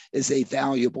here is a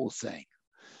valuable thing.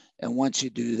 And once you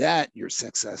do that, you're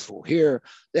successful here.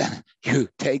 Then you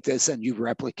take this and you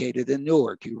replicate it in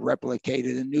Newark, you replicate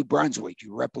it in New Brunswick,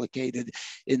 you replicate it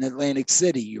in Atlantic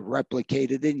City, you replicate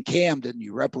it in Camden,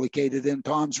 you replicate it in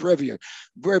Toms River,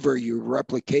 you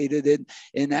replicate it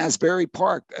in Asbury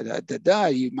Park.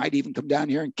 You might even come down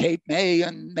here in Cape May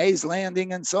and May's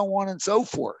Landing and so on and so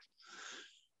forth.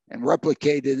 And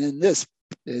replicate it in this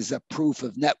is a proof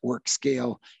of network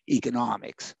scale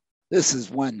economics. This is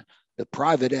when the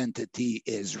private entity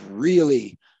is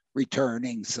really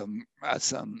returning some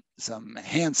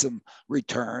handsome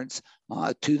returns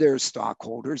to their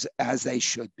stockholders, as they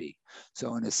should be.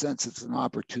 So in a sense, it's an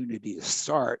opportunity to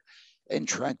start in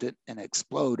Trenton and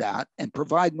explode out and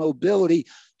provide mobility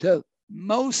to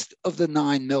most of the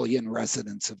 9 million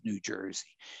residents of New Jersey.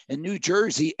 In New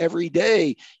Jersey, every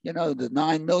day, the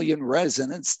 9 million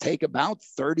residents take about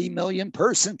 30 million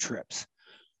person trips.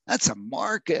 That's a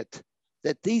market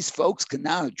that these folks can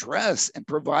now address and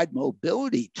provide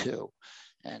mobility to.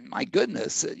 And my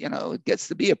goodness, it gets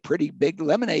to be a pretty big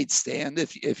lemonade stand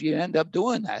if you end up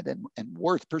doing that, and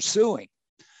worth pursuing.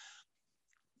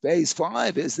 Phase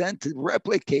 5 is then to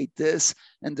replicate this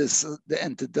and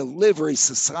to deliver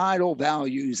societal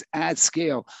values at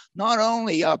scale, not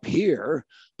only up here,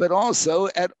 but also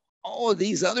at all of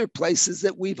these other places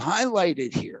that we've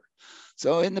highlighted here.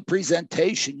 So in the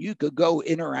presentation, you could go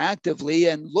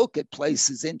interactively and look at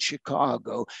places in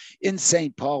Chicago, in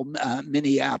St. Paul,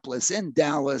 Minneapolis, in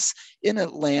Dallas, in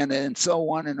Atlanta, and so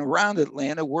on, and around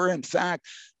Atlanta, where in fact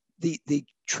the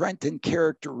Trenton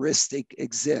characteristic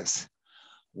exists.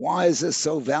 Why is this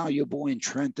so valuable in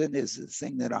Trenton? Is the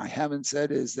thing that I haven't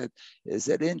said is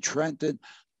that in Trenton,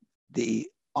 the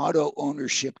auto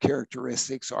ownership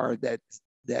characteristics are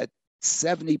that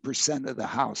 70% of the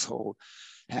household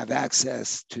have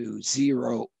access to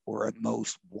 0 or at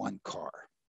most 1 car.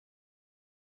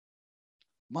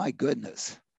 My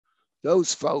goodness,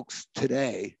 those folks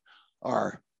today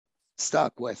are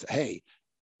stuck with, hey,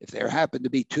 if there happen to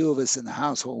be 2 of us in the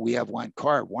household, we have 1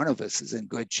 car. One of us is in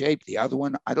good shape. The other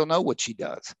one, I don't know what she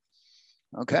does.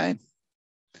 Okay?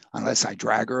 Unless I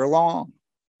drag her along.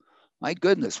 My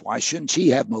goodness, why shouldn't she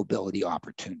have mobility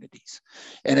opportunities?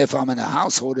 And if I'm in a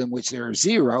household in which there are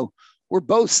 0, we're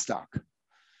both stuck.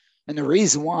 And the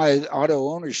reason why auto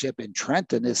ownership in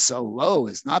Trenton is so low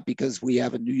is not because we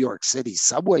have a New York City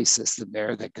subway system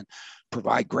there that can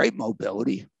provide great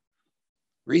mobility. The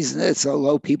reason it's so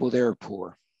low, people there are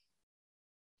poor.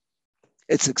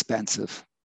 It's expensive.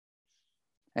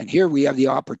 And here we have the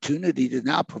opportunity to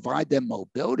now provide them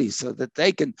mobility so that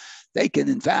they can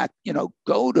in fact,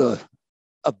 go to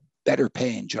a better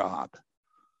paying job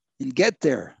and get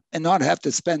there and not have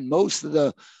to spend most of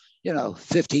the,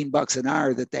 $15 an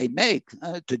hour that they make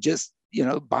to just,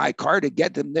 buy a car to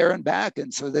get them there and back.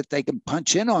 And so that they can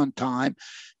punch in on time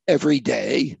every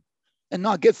day and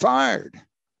not get fired.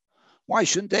 Why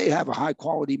shouldn't they have a high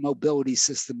quality mobility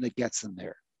system that gets them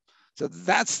there? So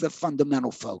that's the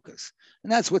fundamental focus.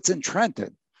 And that's what's in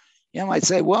Trenton. You might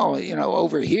say, well,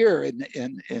 over here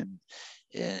in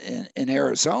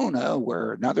Arizona,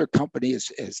 where another company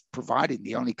is providing,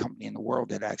 the only company in the world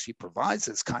that actually provides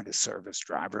this kind of service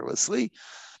driverlessly,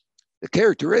 the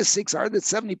characteristics are that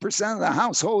 70% of the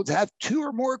households have 2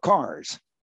 or more cars.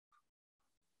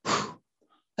 Whew.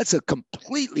 That's a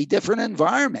completely different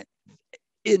environment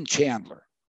in Chandler.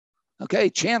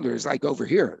 Okay, Chandler is like over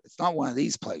here. It's not one of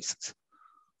these places.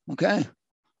 Okay, I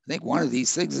think one of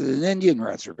these things is an Indian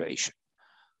reservation.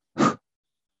 Do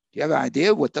you have an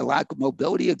idea what the lack of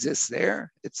mobility exists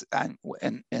there? It's and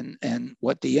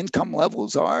what the income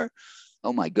levels are?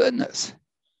 Oh my goodness.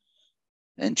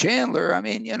 In Chandler, I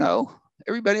mean,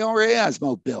 everybody already has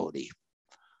mobility.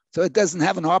 So it doesn't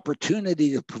have an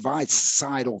opportunity to provide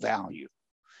societal value.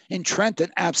 In Trenton,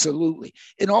 absolutely.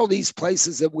 In all these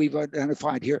places that we've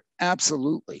identified here,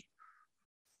 absolutely.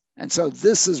 And so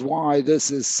this is why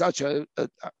this is such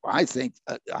I think,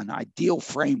 an ideal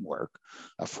framework,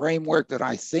 a framework that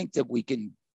I think that we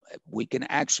can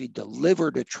actually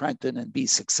deliver to Trenton and be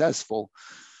successful.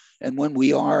 And when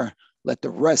we are, let the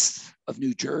rest of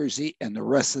New Jersey and the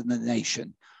rest of the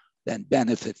nation then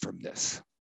benefit from this.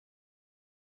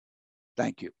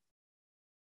 Thank you.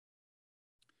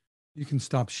 You can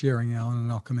stop sharing, Alan,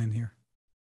 and I'll come in here.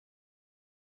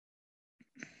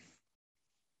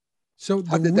 So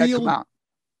how did that come out?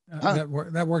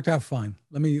 That worked out fine.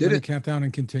 Let me count down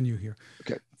and continue here.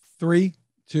 Okay. 3,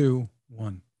 2,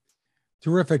 1.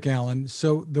 Terrific, Alan.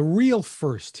 So the real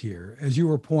first here, as you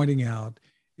were pointing out,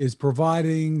 is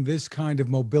providing this kind of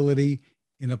mobility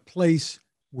in a place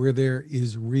where there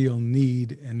is real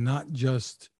need and not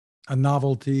just a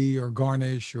novelty or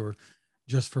garnish or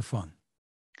just for fun.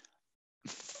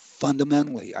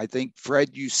 Fundamentally, I think,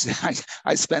 Fred, you said,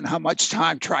 I spent how much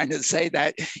time trying to say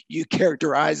that? You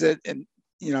characterize it in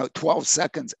 12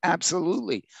 seconds.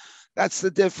 Absolutely. That's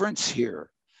the difference here.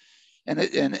 And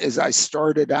as I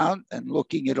started out and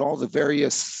looking at all the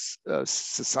various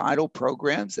societal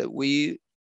programs that we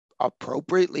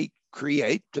appropriately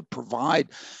create to provide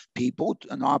people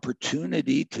an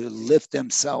opportunity to lift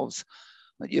themselves,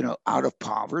 out of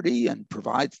poverty and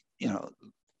provide,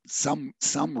 some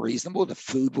reasonable. The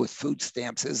food with food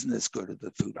stamps isn't as good as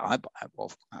the food I buy.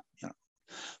 Well,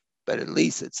 but at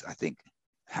least it's, I think,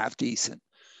 half decent.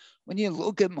 When you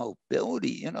look at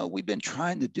mobility, we've been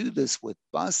trying to do this with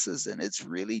buses, and it's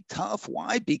really tough.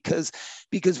 Why? Because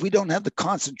we don't have the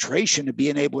concentration of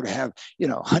being able to have,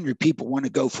 100 people want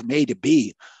to go from A to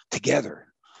B together.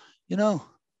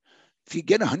 If you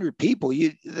get 100 people,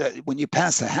 when you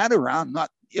pass the hat around, not,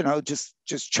 just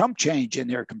chump change in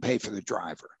there can pay for the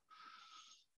driver.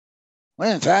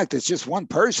 When in fact, it's just one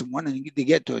person wanting to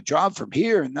get to a job from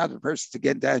here, another person to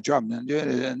get that job,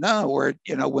 no, or,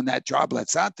 when that job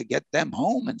lets out, to get them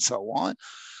home and so on.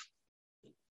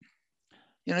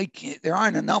 There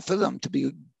aren't enough of them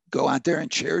to go out there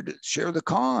and share the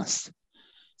cost.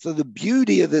 So the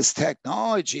beauty of this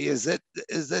technology is that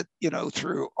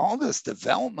through all this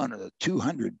development of the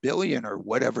 200 billion or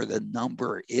whatever the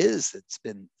number is that's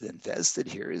been invested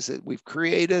here, is that we've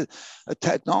created a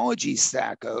technology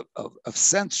stack of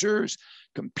sensors,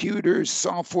 computers,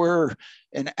 software,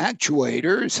 and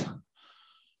actuators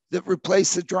that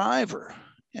replace the driver.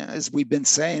 And as we've been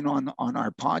saying on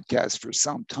our podcast for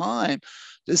some time,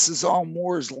 this is all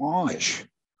Moore's Law-ish.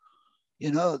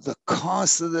 The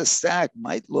cost of the stack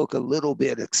might look a little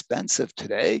bit expensive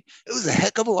today. It was a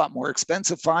heck of a lot more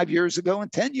expensive 5 years ago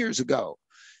and 10 years ago,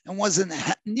 and wasn't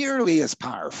nearly as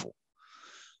powerful.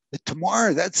 But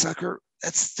tomorrow, that sucker,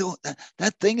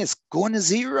 that thing is going to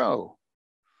zero.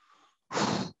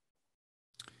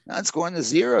 Now it's going to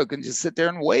zero. You can just sit there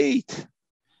and wait.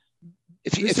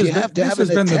 If you have to have an attendant. This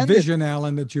has been the vision,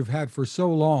 Alan, that you've had for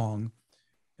so long,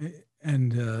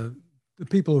 and the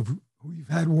people who you've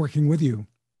had working with you.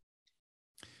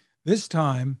 This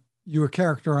time, you were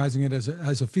characterizing it as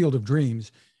a field of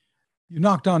dreams. You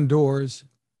knocked on doors,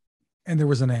 and there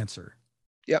was an answer.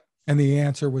 Yep. And the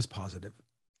answer was positive.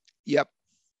 Yep,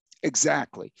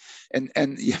 exactly. And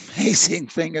the amazing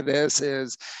thing of this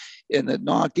is, in the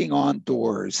knocking on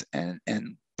doors and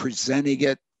presenting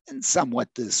it in somewhat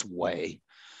this way,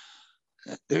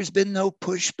 there's been no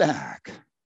pushback.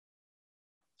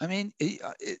 I mean,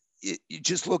 you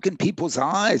just look in people's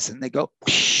eyes and they go,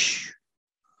 whoosh.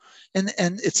 And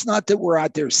it's not that we're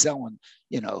out there selling,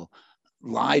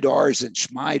 LiDARs and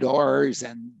schmidars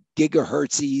and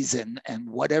gigahertzes and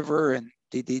whatever and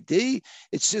DDD.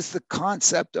 It's just the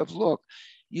concept of, look,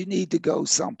 you need to go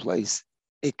someplace.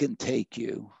 It can take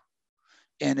you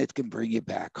and it can bring you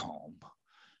back home.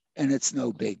 And it's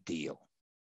no big deal.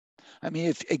 I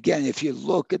mean, if you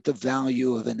look at the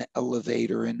value of an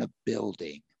elevator in a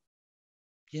building,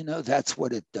 that's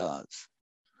what it does.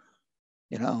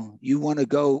 You want to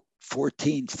go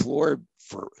 14th floor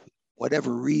for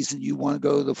whatever reason you want to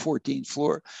go to the 14th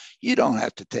floor. You don't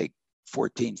have to take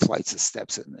 14 flights of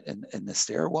steps in the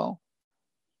stairwell.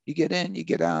 You get in, you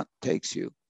get out, takes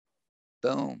you,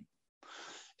 boom.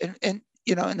 And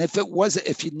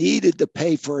if you needed to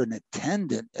pay for an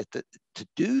attendant to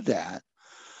do that,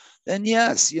 then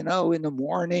yes, in the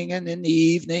morning and in the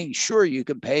evening, sure, you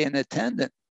can pay an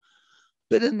attendant.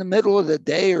 But in the middle of the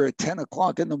day or at 10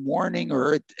 o'clock in the morning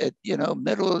or at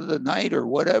middle of the night or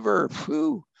whatever,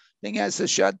 thing has to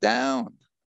shut down.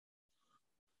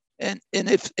 And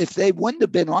if they wouldn't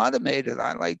have been automated,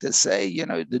 I like to say,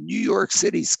 the New York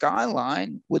City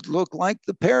skyline would look like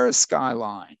the Paris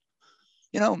skyline,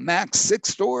 max 6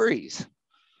 stories,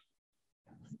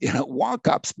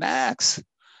 walk-ups max.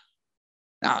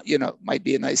 Now, might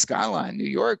be a nice skyline in New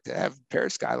York to have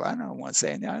Paris skyline. I don't want to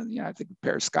say, I think the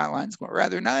Paris skyline is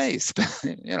rather nice.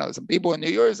 Some people in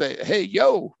New York say, hey,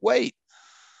 yo, wait,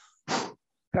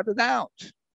 cut it out.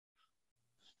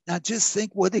 Now just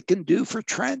think what it can do for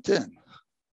Trenton.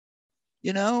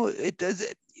 It does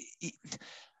it.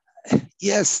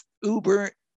 Yes,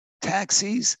 Uber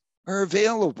taxis are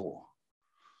available,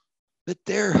 but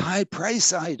they're high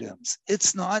price items.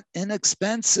 It's not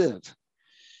inexpensive.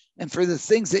 And for the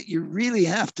things that you really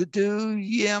have to do,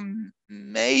 yeah,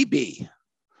 maybe.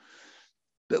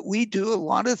 But we do a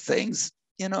lot of things,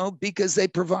 because they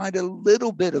provide a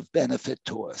little bit of benefit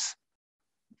to us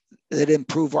that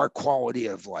improve our quality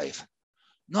of life.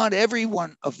 Not every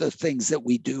one of the things that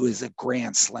we do is a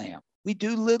grand slam. We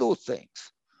do little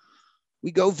things.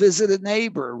 We go visit a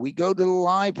neighbor. We go to the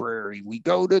library. We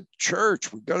go to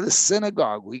church. We go to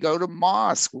synagogue. We go to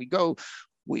mosque. We go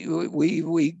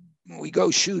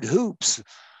shoot hoops.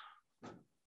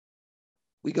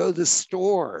 We go to the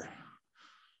store.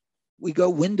 We go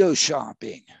window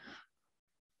shopping.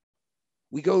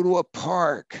 We go to a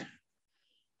park.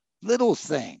 Little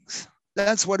things.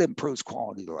 That's what improves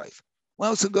quality of life. We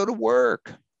also go to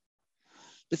work.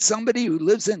 But somebody who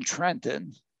lives in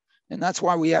Trenton, and that's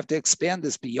why we have to expand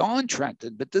this beyond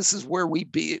Trenton, but this is where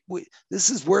this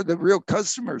is where the real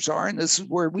customers are, and this is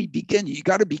where we begin. You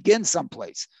got to begin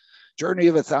someplace. Journey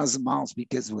of 1,000 miles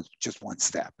begins with just one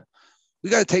step. We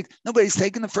got to nobody's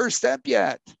taken the first step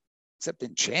yet, except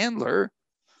in Chandler.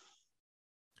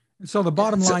 And so the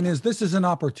bottom line is this is an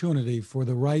opportunity for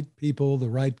the right people, the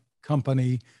right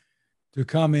company to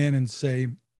come in and say,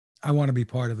 I want to be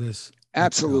part of this.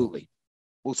 Absolutely.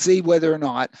 We'll see whether or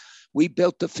not we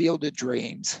built the Field of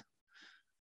Dreams.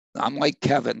 I'm like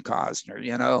Kevin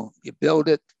Costner, you build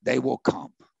it, they will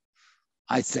come.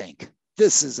 I think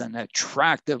this is an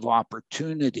attractive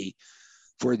opportunity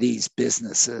for these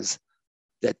businesses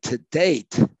that to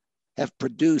date have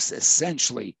produced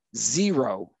essentially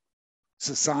zero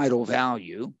societal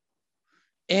value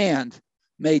and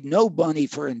made no money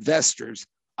for investors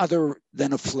other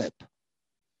than a flip.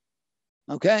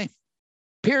 Okay?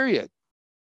 Period.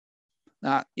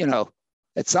 Now,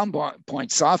 at some point,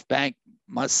 SoftBank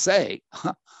must say,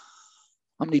 how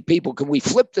many people can we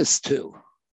flip this to?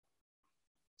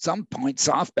 Some point,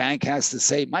 SoftBank has to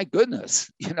say, my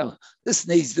goodness, this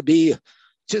needs to be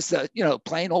just a,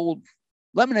 plain old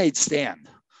lemonade stand.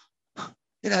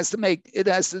 It has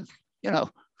to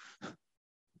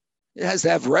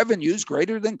have revenues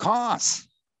greater than costs.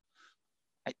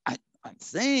 I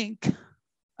think,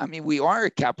 we are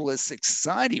a capitalistic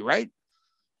society, right?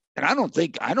 And I don't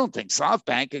think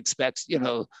SoftBank expects,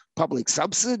 public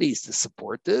subsidies to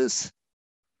support this.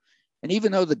 And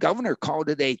even though the governor called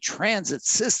it a transit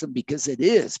system, because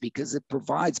it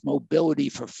provides mobility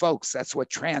for folks. That's what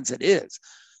transit is.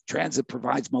 Transit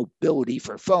provides mobility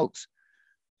for folks.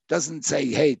 Doesn't say,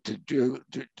 hey, to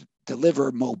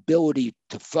deliver mobility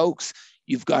to folks,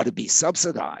 you've got to be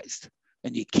subsidized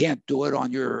and you can't do it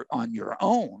on your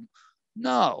own.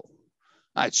 No,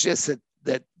 it's just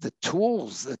that the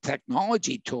tools, the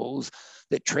technology tools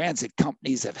that transit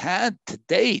companies have had to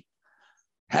date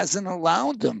hasn't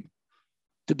allowed them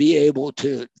to be able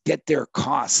to get their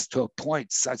costs to a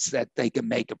point such that they can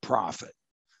make a profit.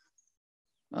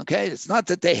 Okay, it's not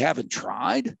that they haven't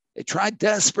tried. They tried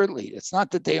desperately. It's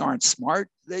not that they aren't smart.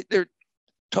 They're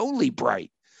totally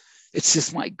bright. It's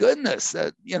just, my goodness,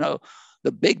 that,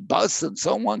 the big bus and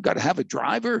so on got to have a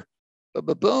driver.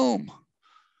 Boom.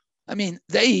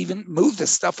 They even move the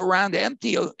stuff around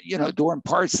empty, during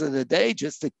parts of the day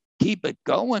just to keep it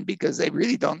going because they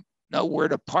really don't know where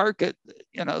to park it,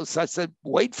 such that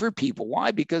wait for people.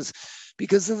 Why? Because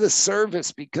of the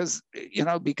service, because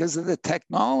of the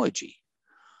technology.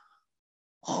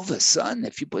 All of a sudden,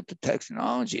 if you put the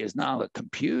technology as now a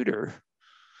computer,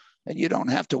 and you don't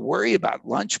have to worry about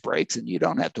lunch breaks and you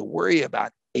don't have to worry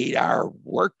about 8-hour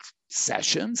work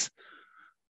sessions,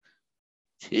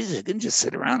 geez, they can just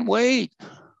sit around and wait.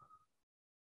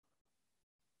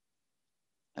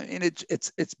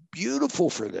 It's beautiful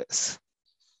for this.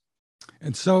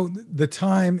 And so the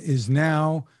time is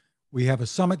now. We have a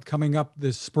summit coming up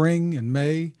this spring in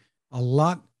May. A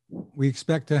lot we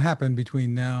expect to happen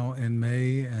between now and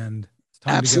May, and it's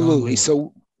time absolutely. To get on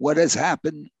board. So what has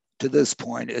happened to this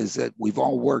point is that we've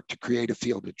all worked to create a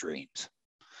Field of Dreams.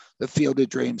 The Field of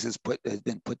Dreams has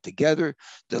been put together.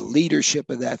 The leadership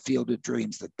of that Field of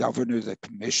Dreams, the governor, the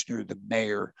commissioner, the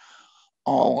mayor,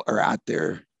 all are out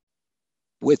there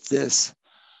with this.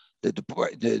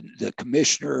 The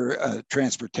commissioner of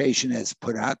transportation has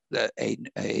put out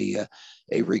a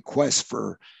request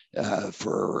for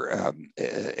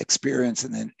experience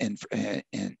and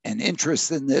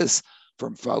interest in this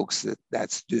from folks.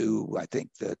 That's due, I think,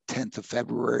 the 10th of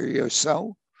February or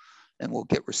so, and we'll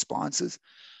get responses.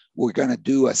 We're going to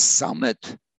do a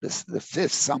summit. The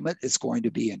fifth summit is going to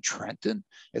be in Trenton.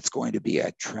 It's going to be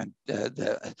at Trenton.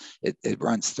 It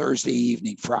runs Thursday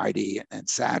evening, Friday, and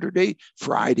Saturday.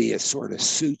 Friday is sort of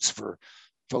suits for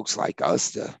folks like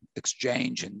us to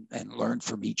exchange and learn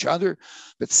from each other.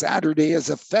 But Saturday is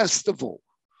a festival,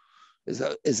 is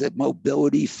a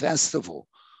mobility festival,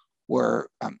 where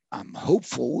I'm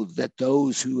hopeful that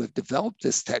those who have developed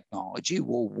this technology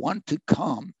will want to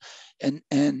come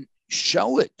and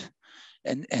show it.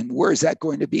 And where is that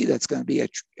going to be? That's going to be at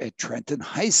Trenton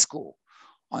High School,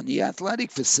 on the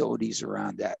athletic facilities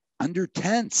around that, under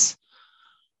tents.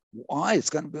 Why?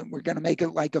 We're going to make it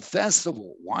like a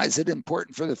festival. Why is it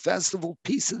important for the festival?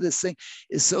 Piece of this thing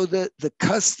is so that the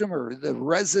customer, the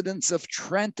residents of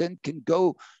Trenton, can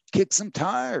go kick some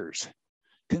tires,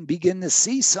 can begin to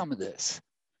see some of this.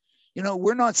 You know,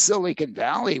 we're not Silicon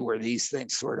Valley where these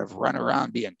things sort of run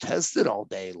around being tested all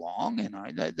day long.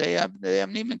 And they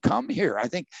haven't even come here. I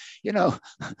think, you know,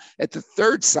 at the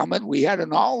third summit, we had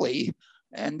an Ollie.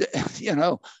 And, you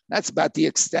know, that's about the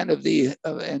extent of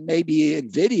and maybe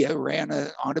NVIDIA ran an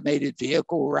automated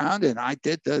vehicle around, and I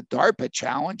did the DARPA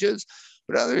challenges.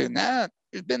 But other than that,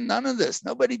 there's been none of this.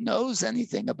 Nobody knows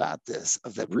anything about this,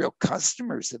 of the real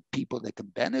customers, the people that can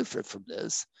benefit from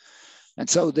this. And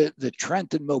so the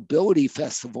Trenton Mobility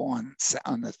Festival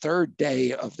on the third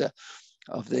day of the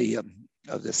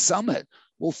summit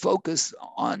will focus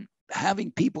on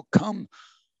having people come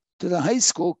to the high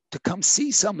school to come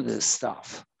see some of this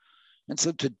stuff. And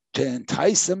so to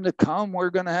entice them to come,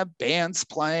 we're going to have bands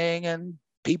playing and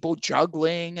people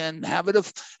juggling, and have it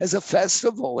as a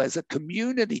festival, as a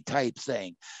community type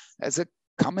thing, as a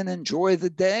come and enjoy the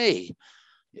day.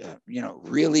 You know,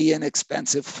 really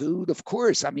inexpensive food, of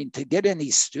course. I mean, to get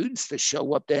any students to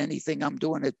show up to anything I'm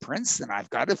doing at Princeton, I've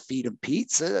got to feed them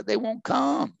pizza. They won't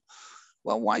come.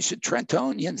 Well, why should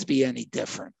Trentonians be any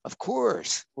different? Of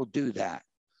course, we'll do that.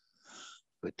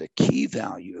 But the key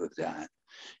value of that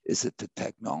is that the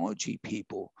technology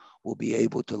people will be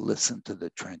able to listen to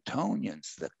the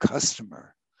Trentonians, the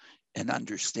customer, and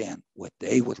understand what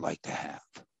they would like to have.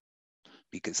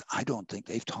 Because I don't think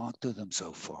they've talked to them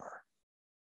so far.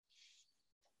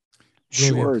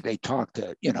 Sure, they talk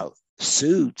to, you know,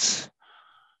 suits.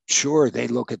 Sure, they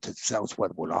look at themselves,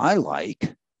 what would I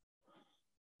like?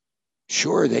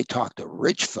 Sure, they talk to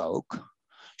rich folk.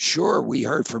 Sure, we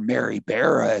heard from Mary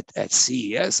Barra at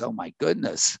CES. Oh my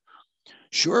goodness.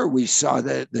 Sure, we saw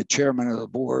the chairman of the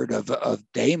board of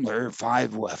Daimler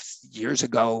 5 years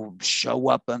ago show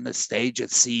up on the stage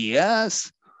at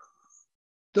CES.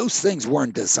 Those things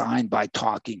weren't designed by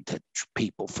talking to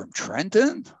people from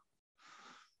Trenton.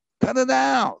 Cut it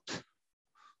out.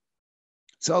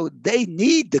 So they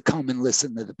need to come and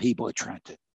listen to the people at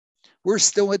Trenton. We're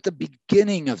still at the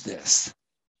beginning of this.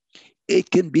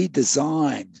 It can be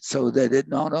designed so that it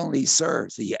not only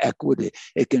serves the equity,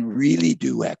 it can really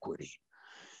do equity.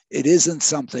 It isn't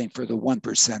something for the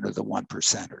 1% of the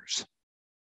 1%ers.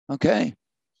 Okay?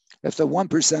 If the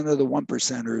 1% of the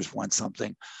 1%ers want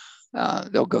something,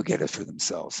 they'll go get it for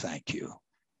themselves. Thank you.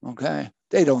 Okay?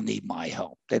 They don't need my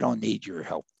help. They don't need your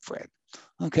help, Fred.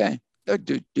 Okay? They'll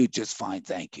do just fine.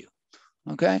 Thank you.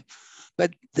 Okay?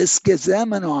 But this gives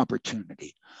them an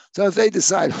opportunity. So if they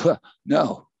decide,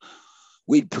 no,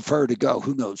 we'd prefer to go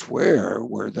who knows where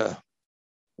the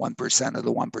 1% of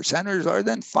the 1%ers are,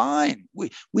 then fine.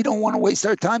 We don't want to waste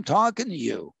our time talking to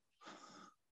you.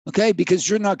 Okay? Because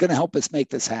you're not going to help us make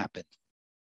this happen.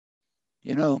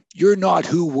 You know, you're not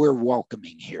who we're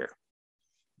welcoming here.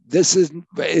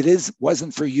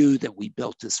 Wasn't for you that we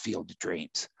built this Field of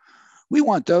Dreams. We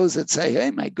want those that say,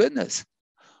 hey, my goodness,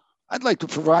 I'd like to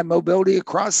provide mobility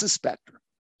across the spectrum.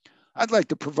 I'd like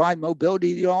to provide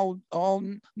mobility to all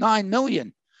 9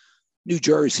 million New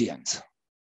Jerseyans.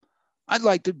 I'd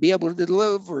like to be able to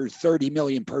deliver 30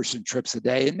 million person trips a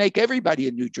day and make everybody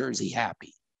in New Jersey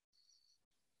happy.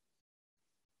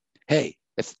 Hey,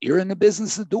 if you're in the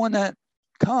business of doing that,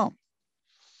 come.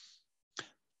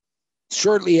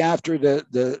 Shortly after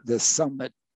the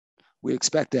summit, we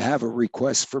expect to have a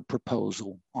request for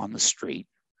proposal on the street,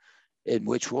 in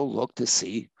which we'll look to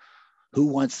see who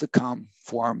wants to come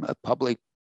form a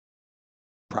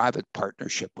public-private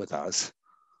partnership with us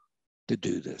to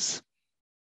do this.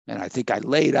 And I think I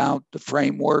laid out the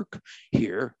framework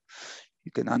here.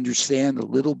 You can understand a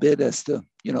little bit as to,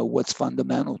 you know, what's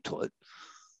fundamental to it.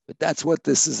 But that's what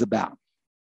this is about.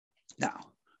 Now,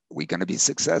 are we going to be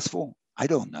successful? I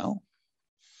don't know.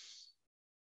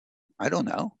 I don't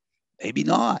know. Maybe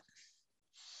not.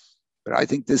 But I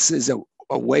think this is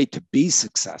a way to be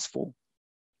successful.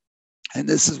 And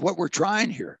this is what we're trying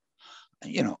here.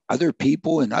 You know, other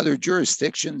people in other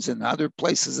jurisdictions and other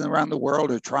places around the world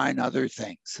are trying other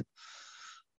things.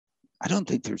 I don't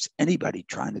think there's anybody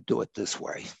trying to do it this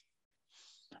way.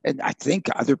 And I think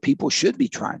other people should be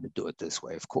trying to do it this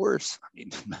way, of course. I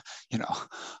mean, you know,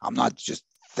 I'm not just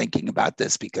thinking about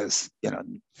this because, you know,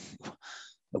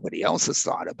 nobody else has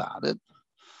thought about it.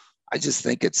 I just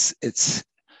think it's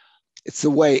the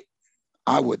way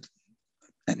I would,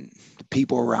 and the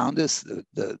people around us,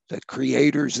 the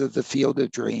creators of the Field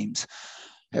of Dreams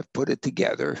have put it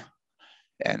together.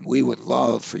 And we would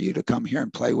love for you to come here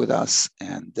and play with us,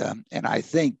 and I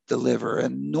think deliver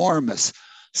enormous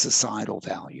societal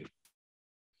value.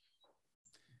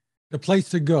 The place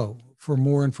to go for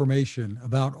more information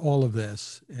about all of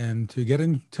this and to get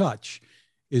in touch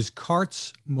is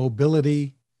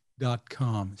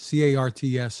cartsmobility.com,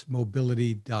 C-A-R-T-S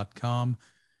mobility.com.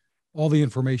 All the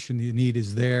information you need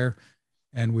is there,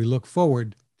 and we look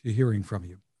forward to hearing from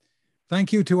you.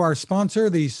 Thank you to our sponsor,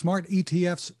 the Smart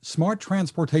ETF's Smart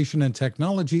Transportation and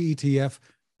Technology ETF.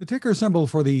 The ticker symbol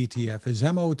for the ETF is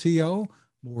MOTO.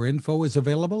 More info is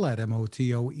available at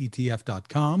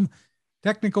motoetf.com.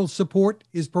 Technical support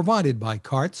is provided by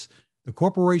CARTS, the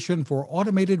Corporation for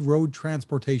Automated Road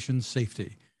Transportation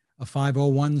Safety, a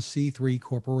 501c3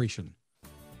 corporation.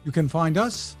 You can find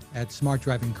us at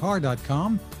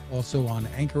smartdrivingcar.com, also on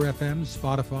Anchor FM,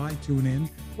 Spotify, TuneIn,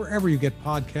 wherever you get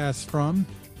podcasts from.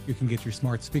 You can get your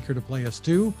smart speaker to play us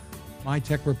too. My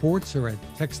tech reports are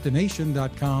at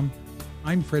techstination.com.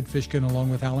 I'm Fred Fishkin along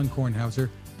with Alan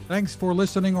Kornhauser. Thanks for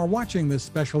listening or watching this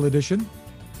special edition,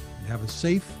 and have a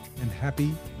safe and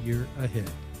happy year ahead.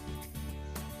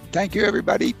 Thank you,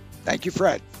 everybody. Thank you,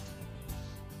 Fred.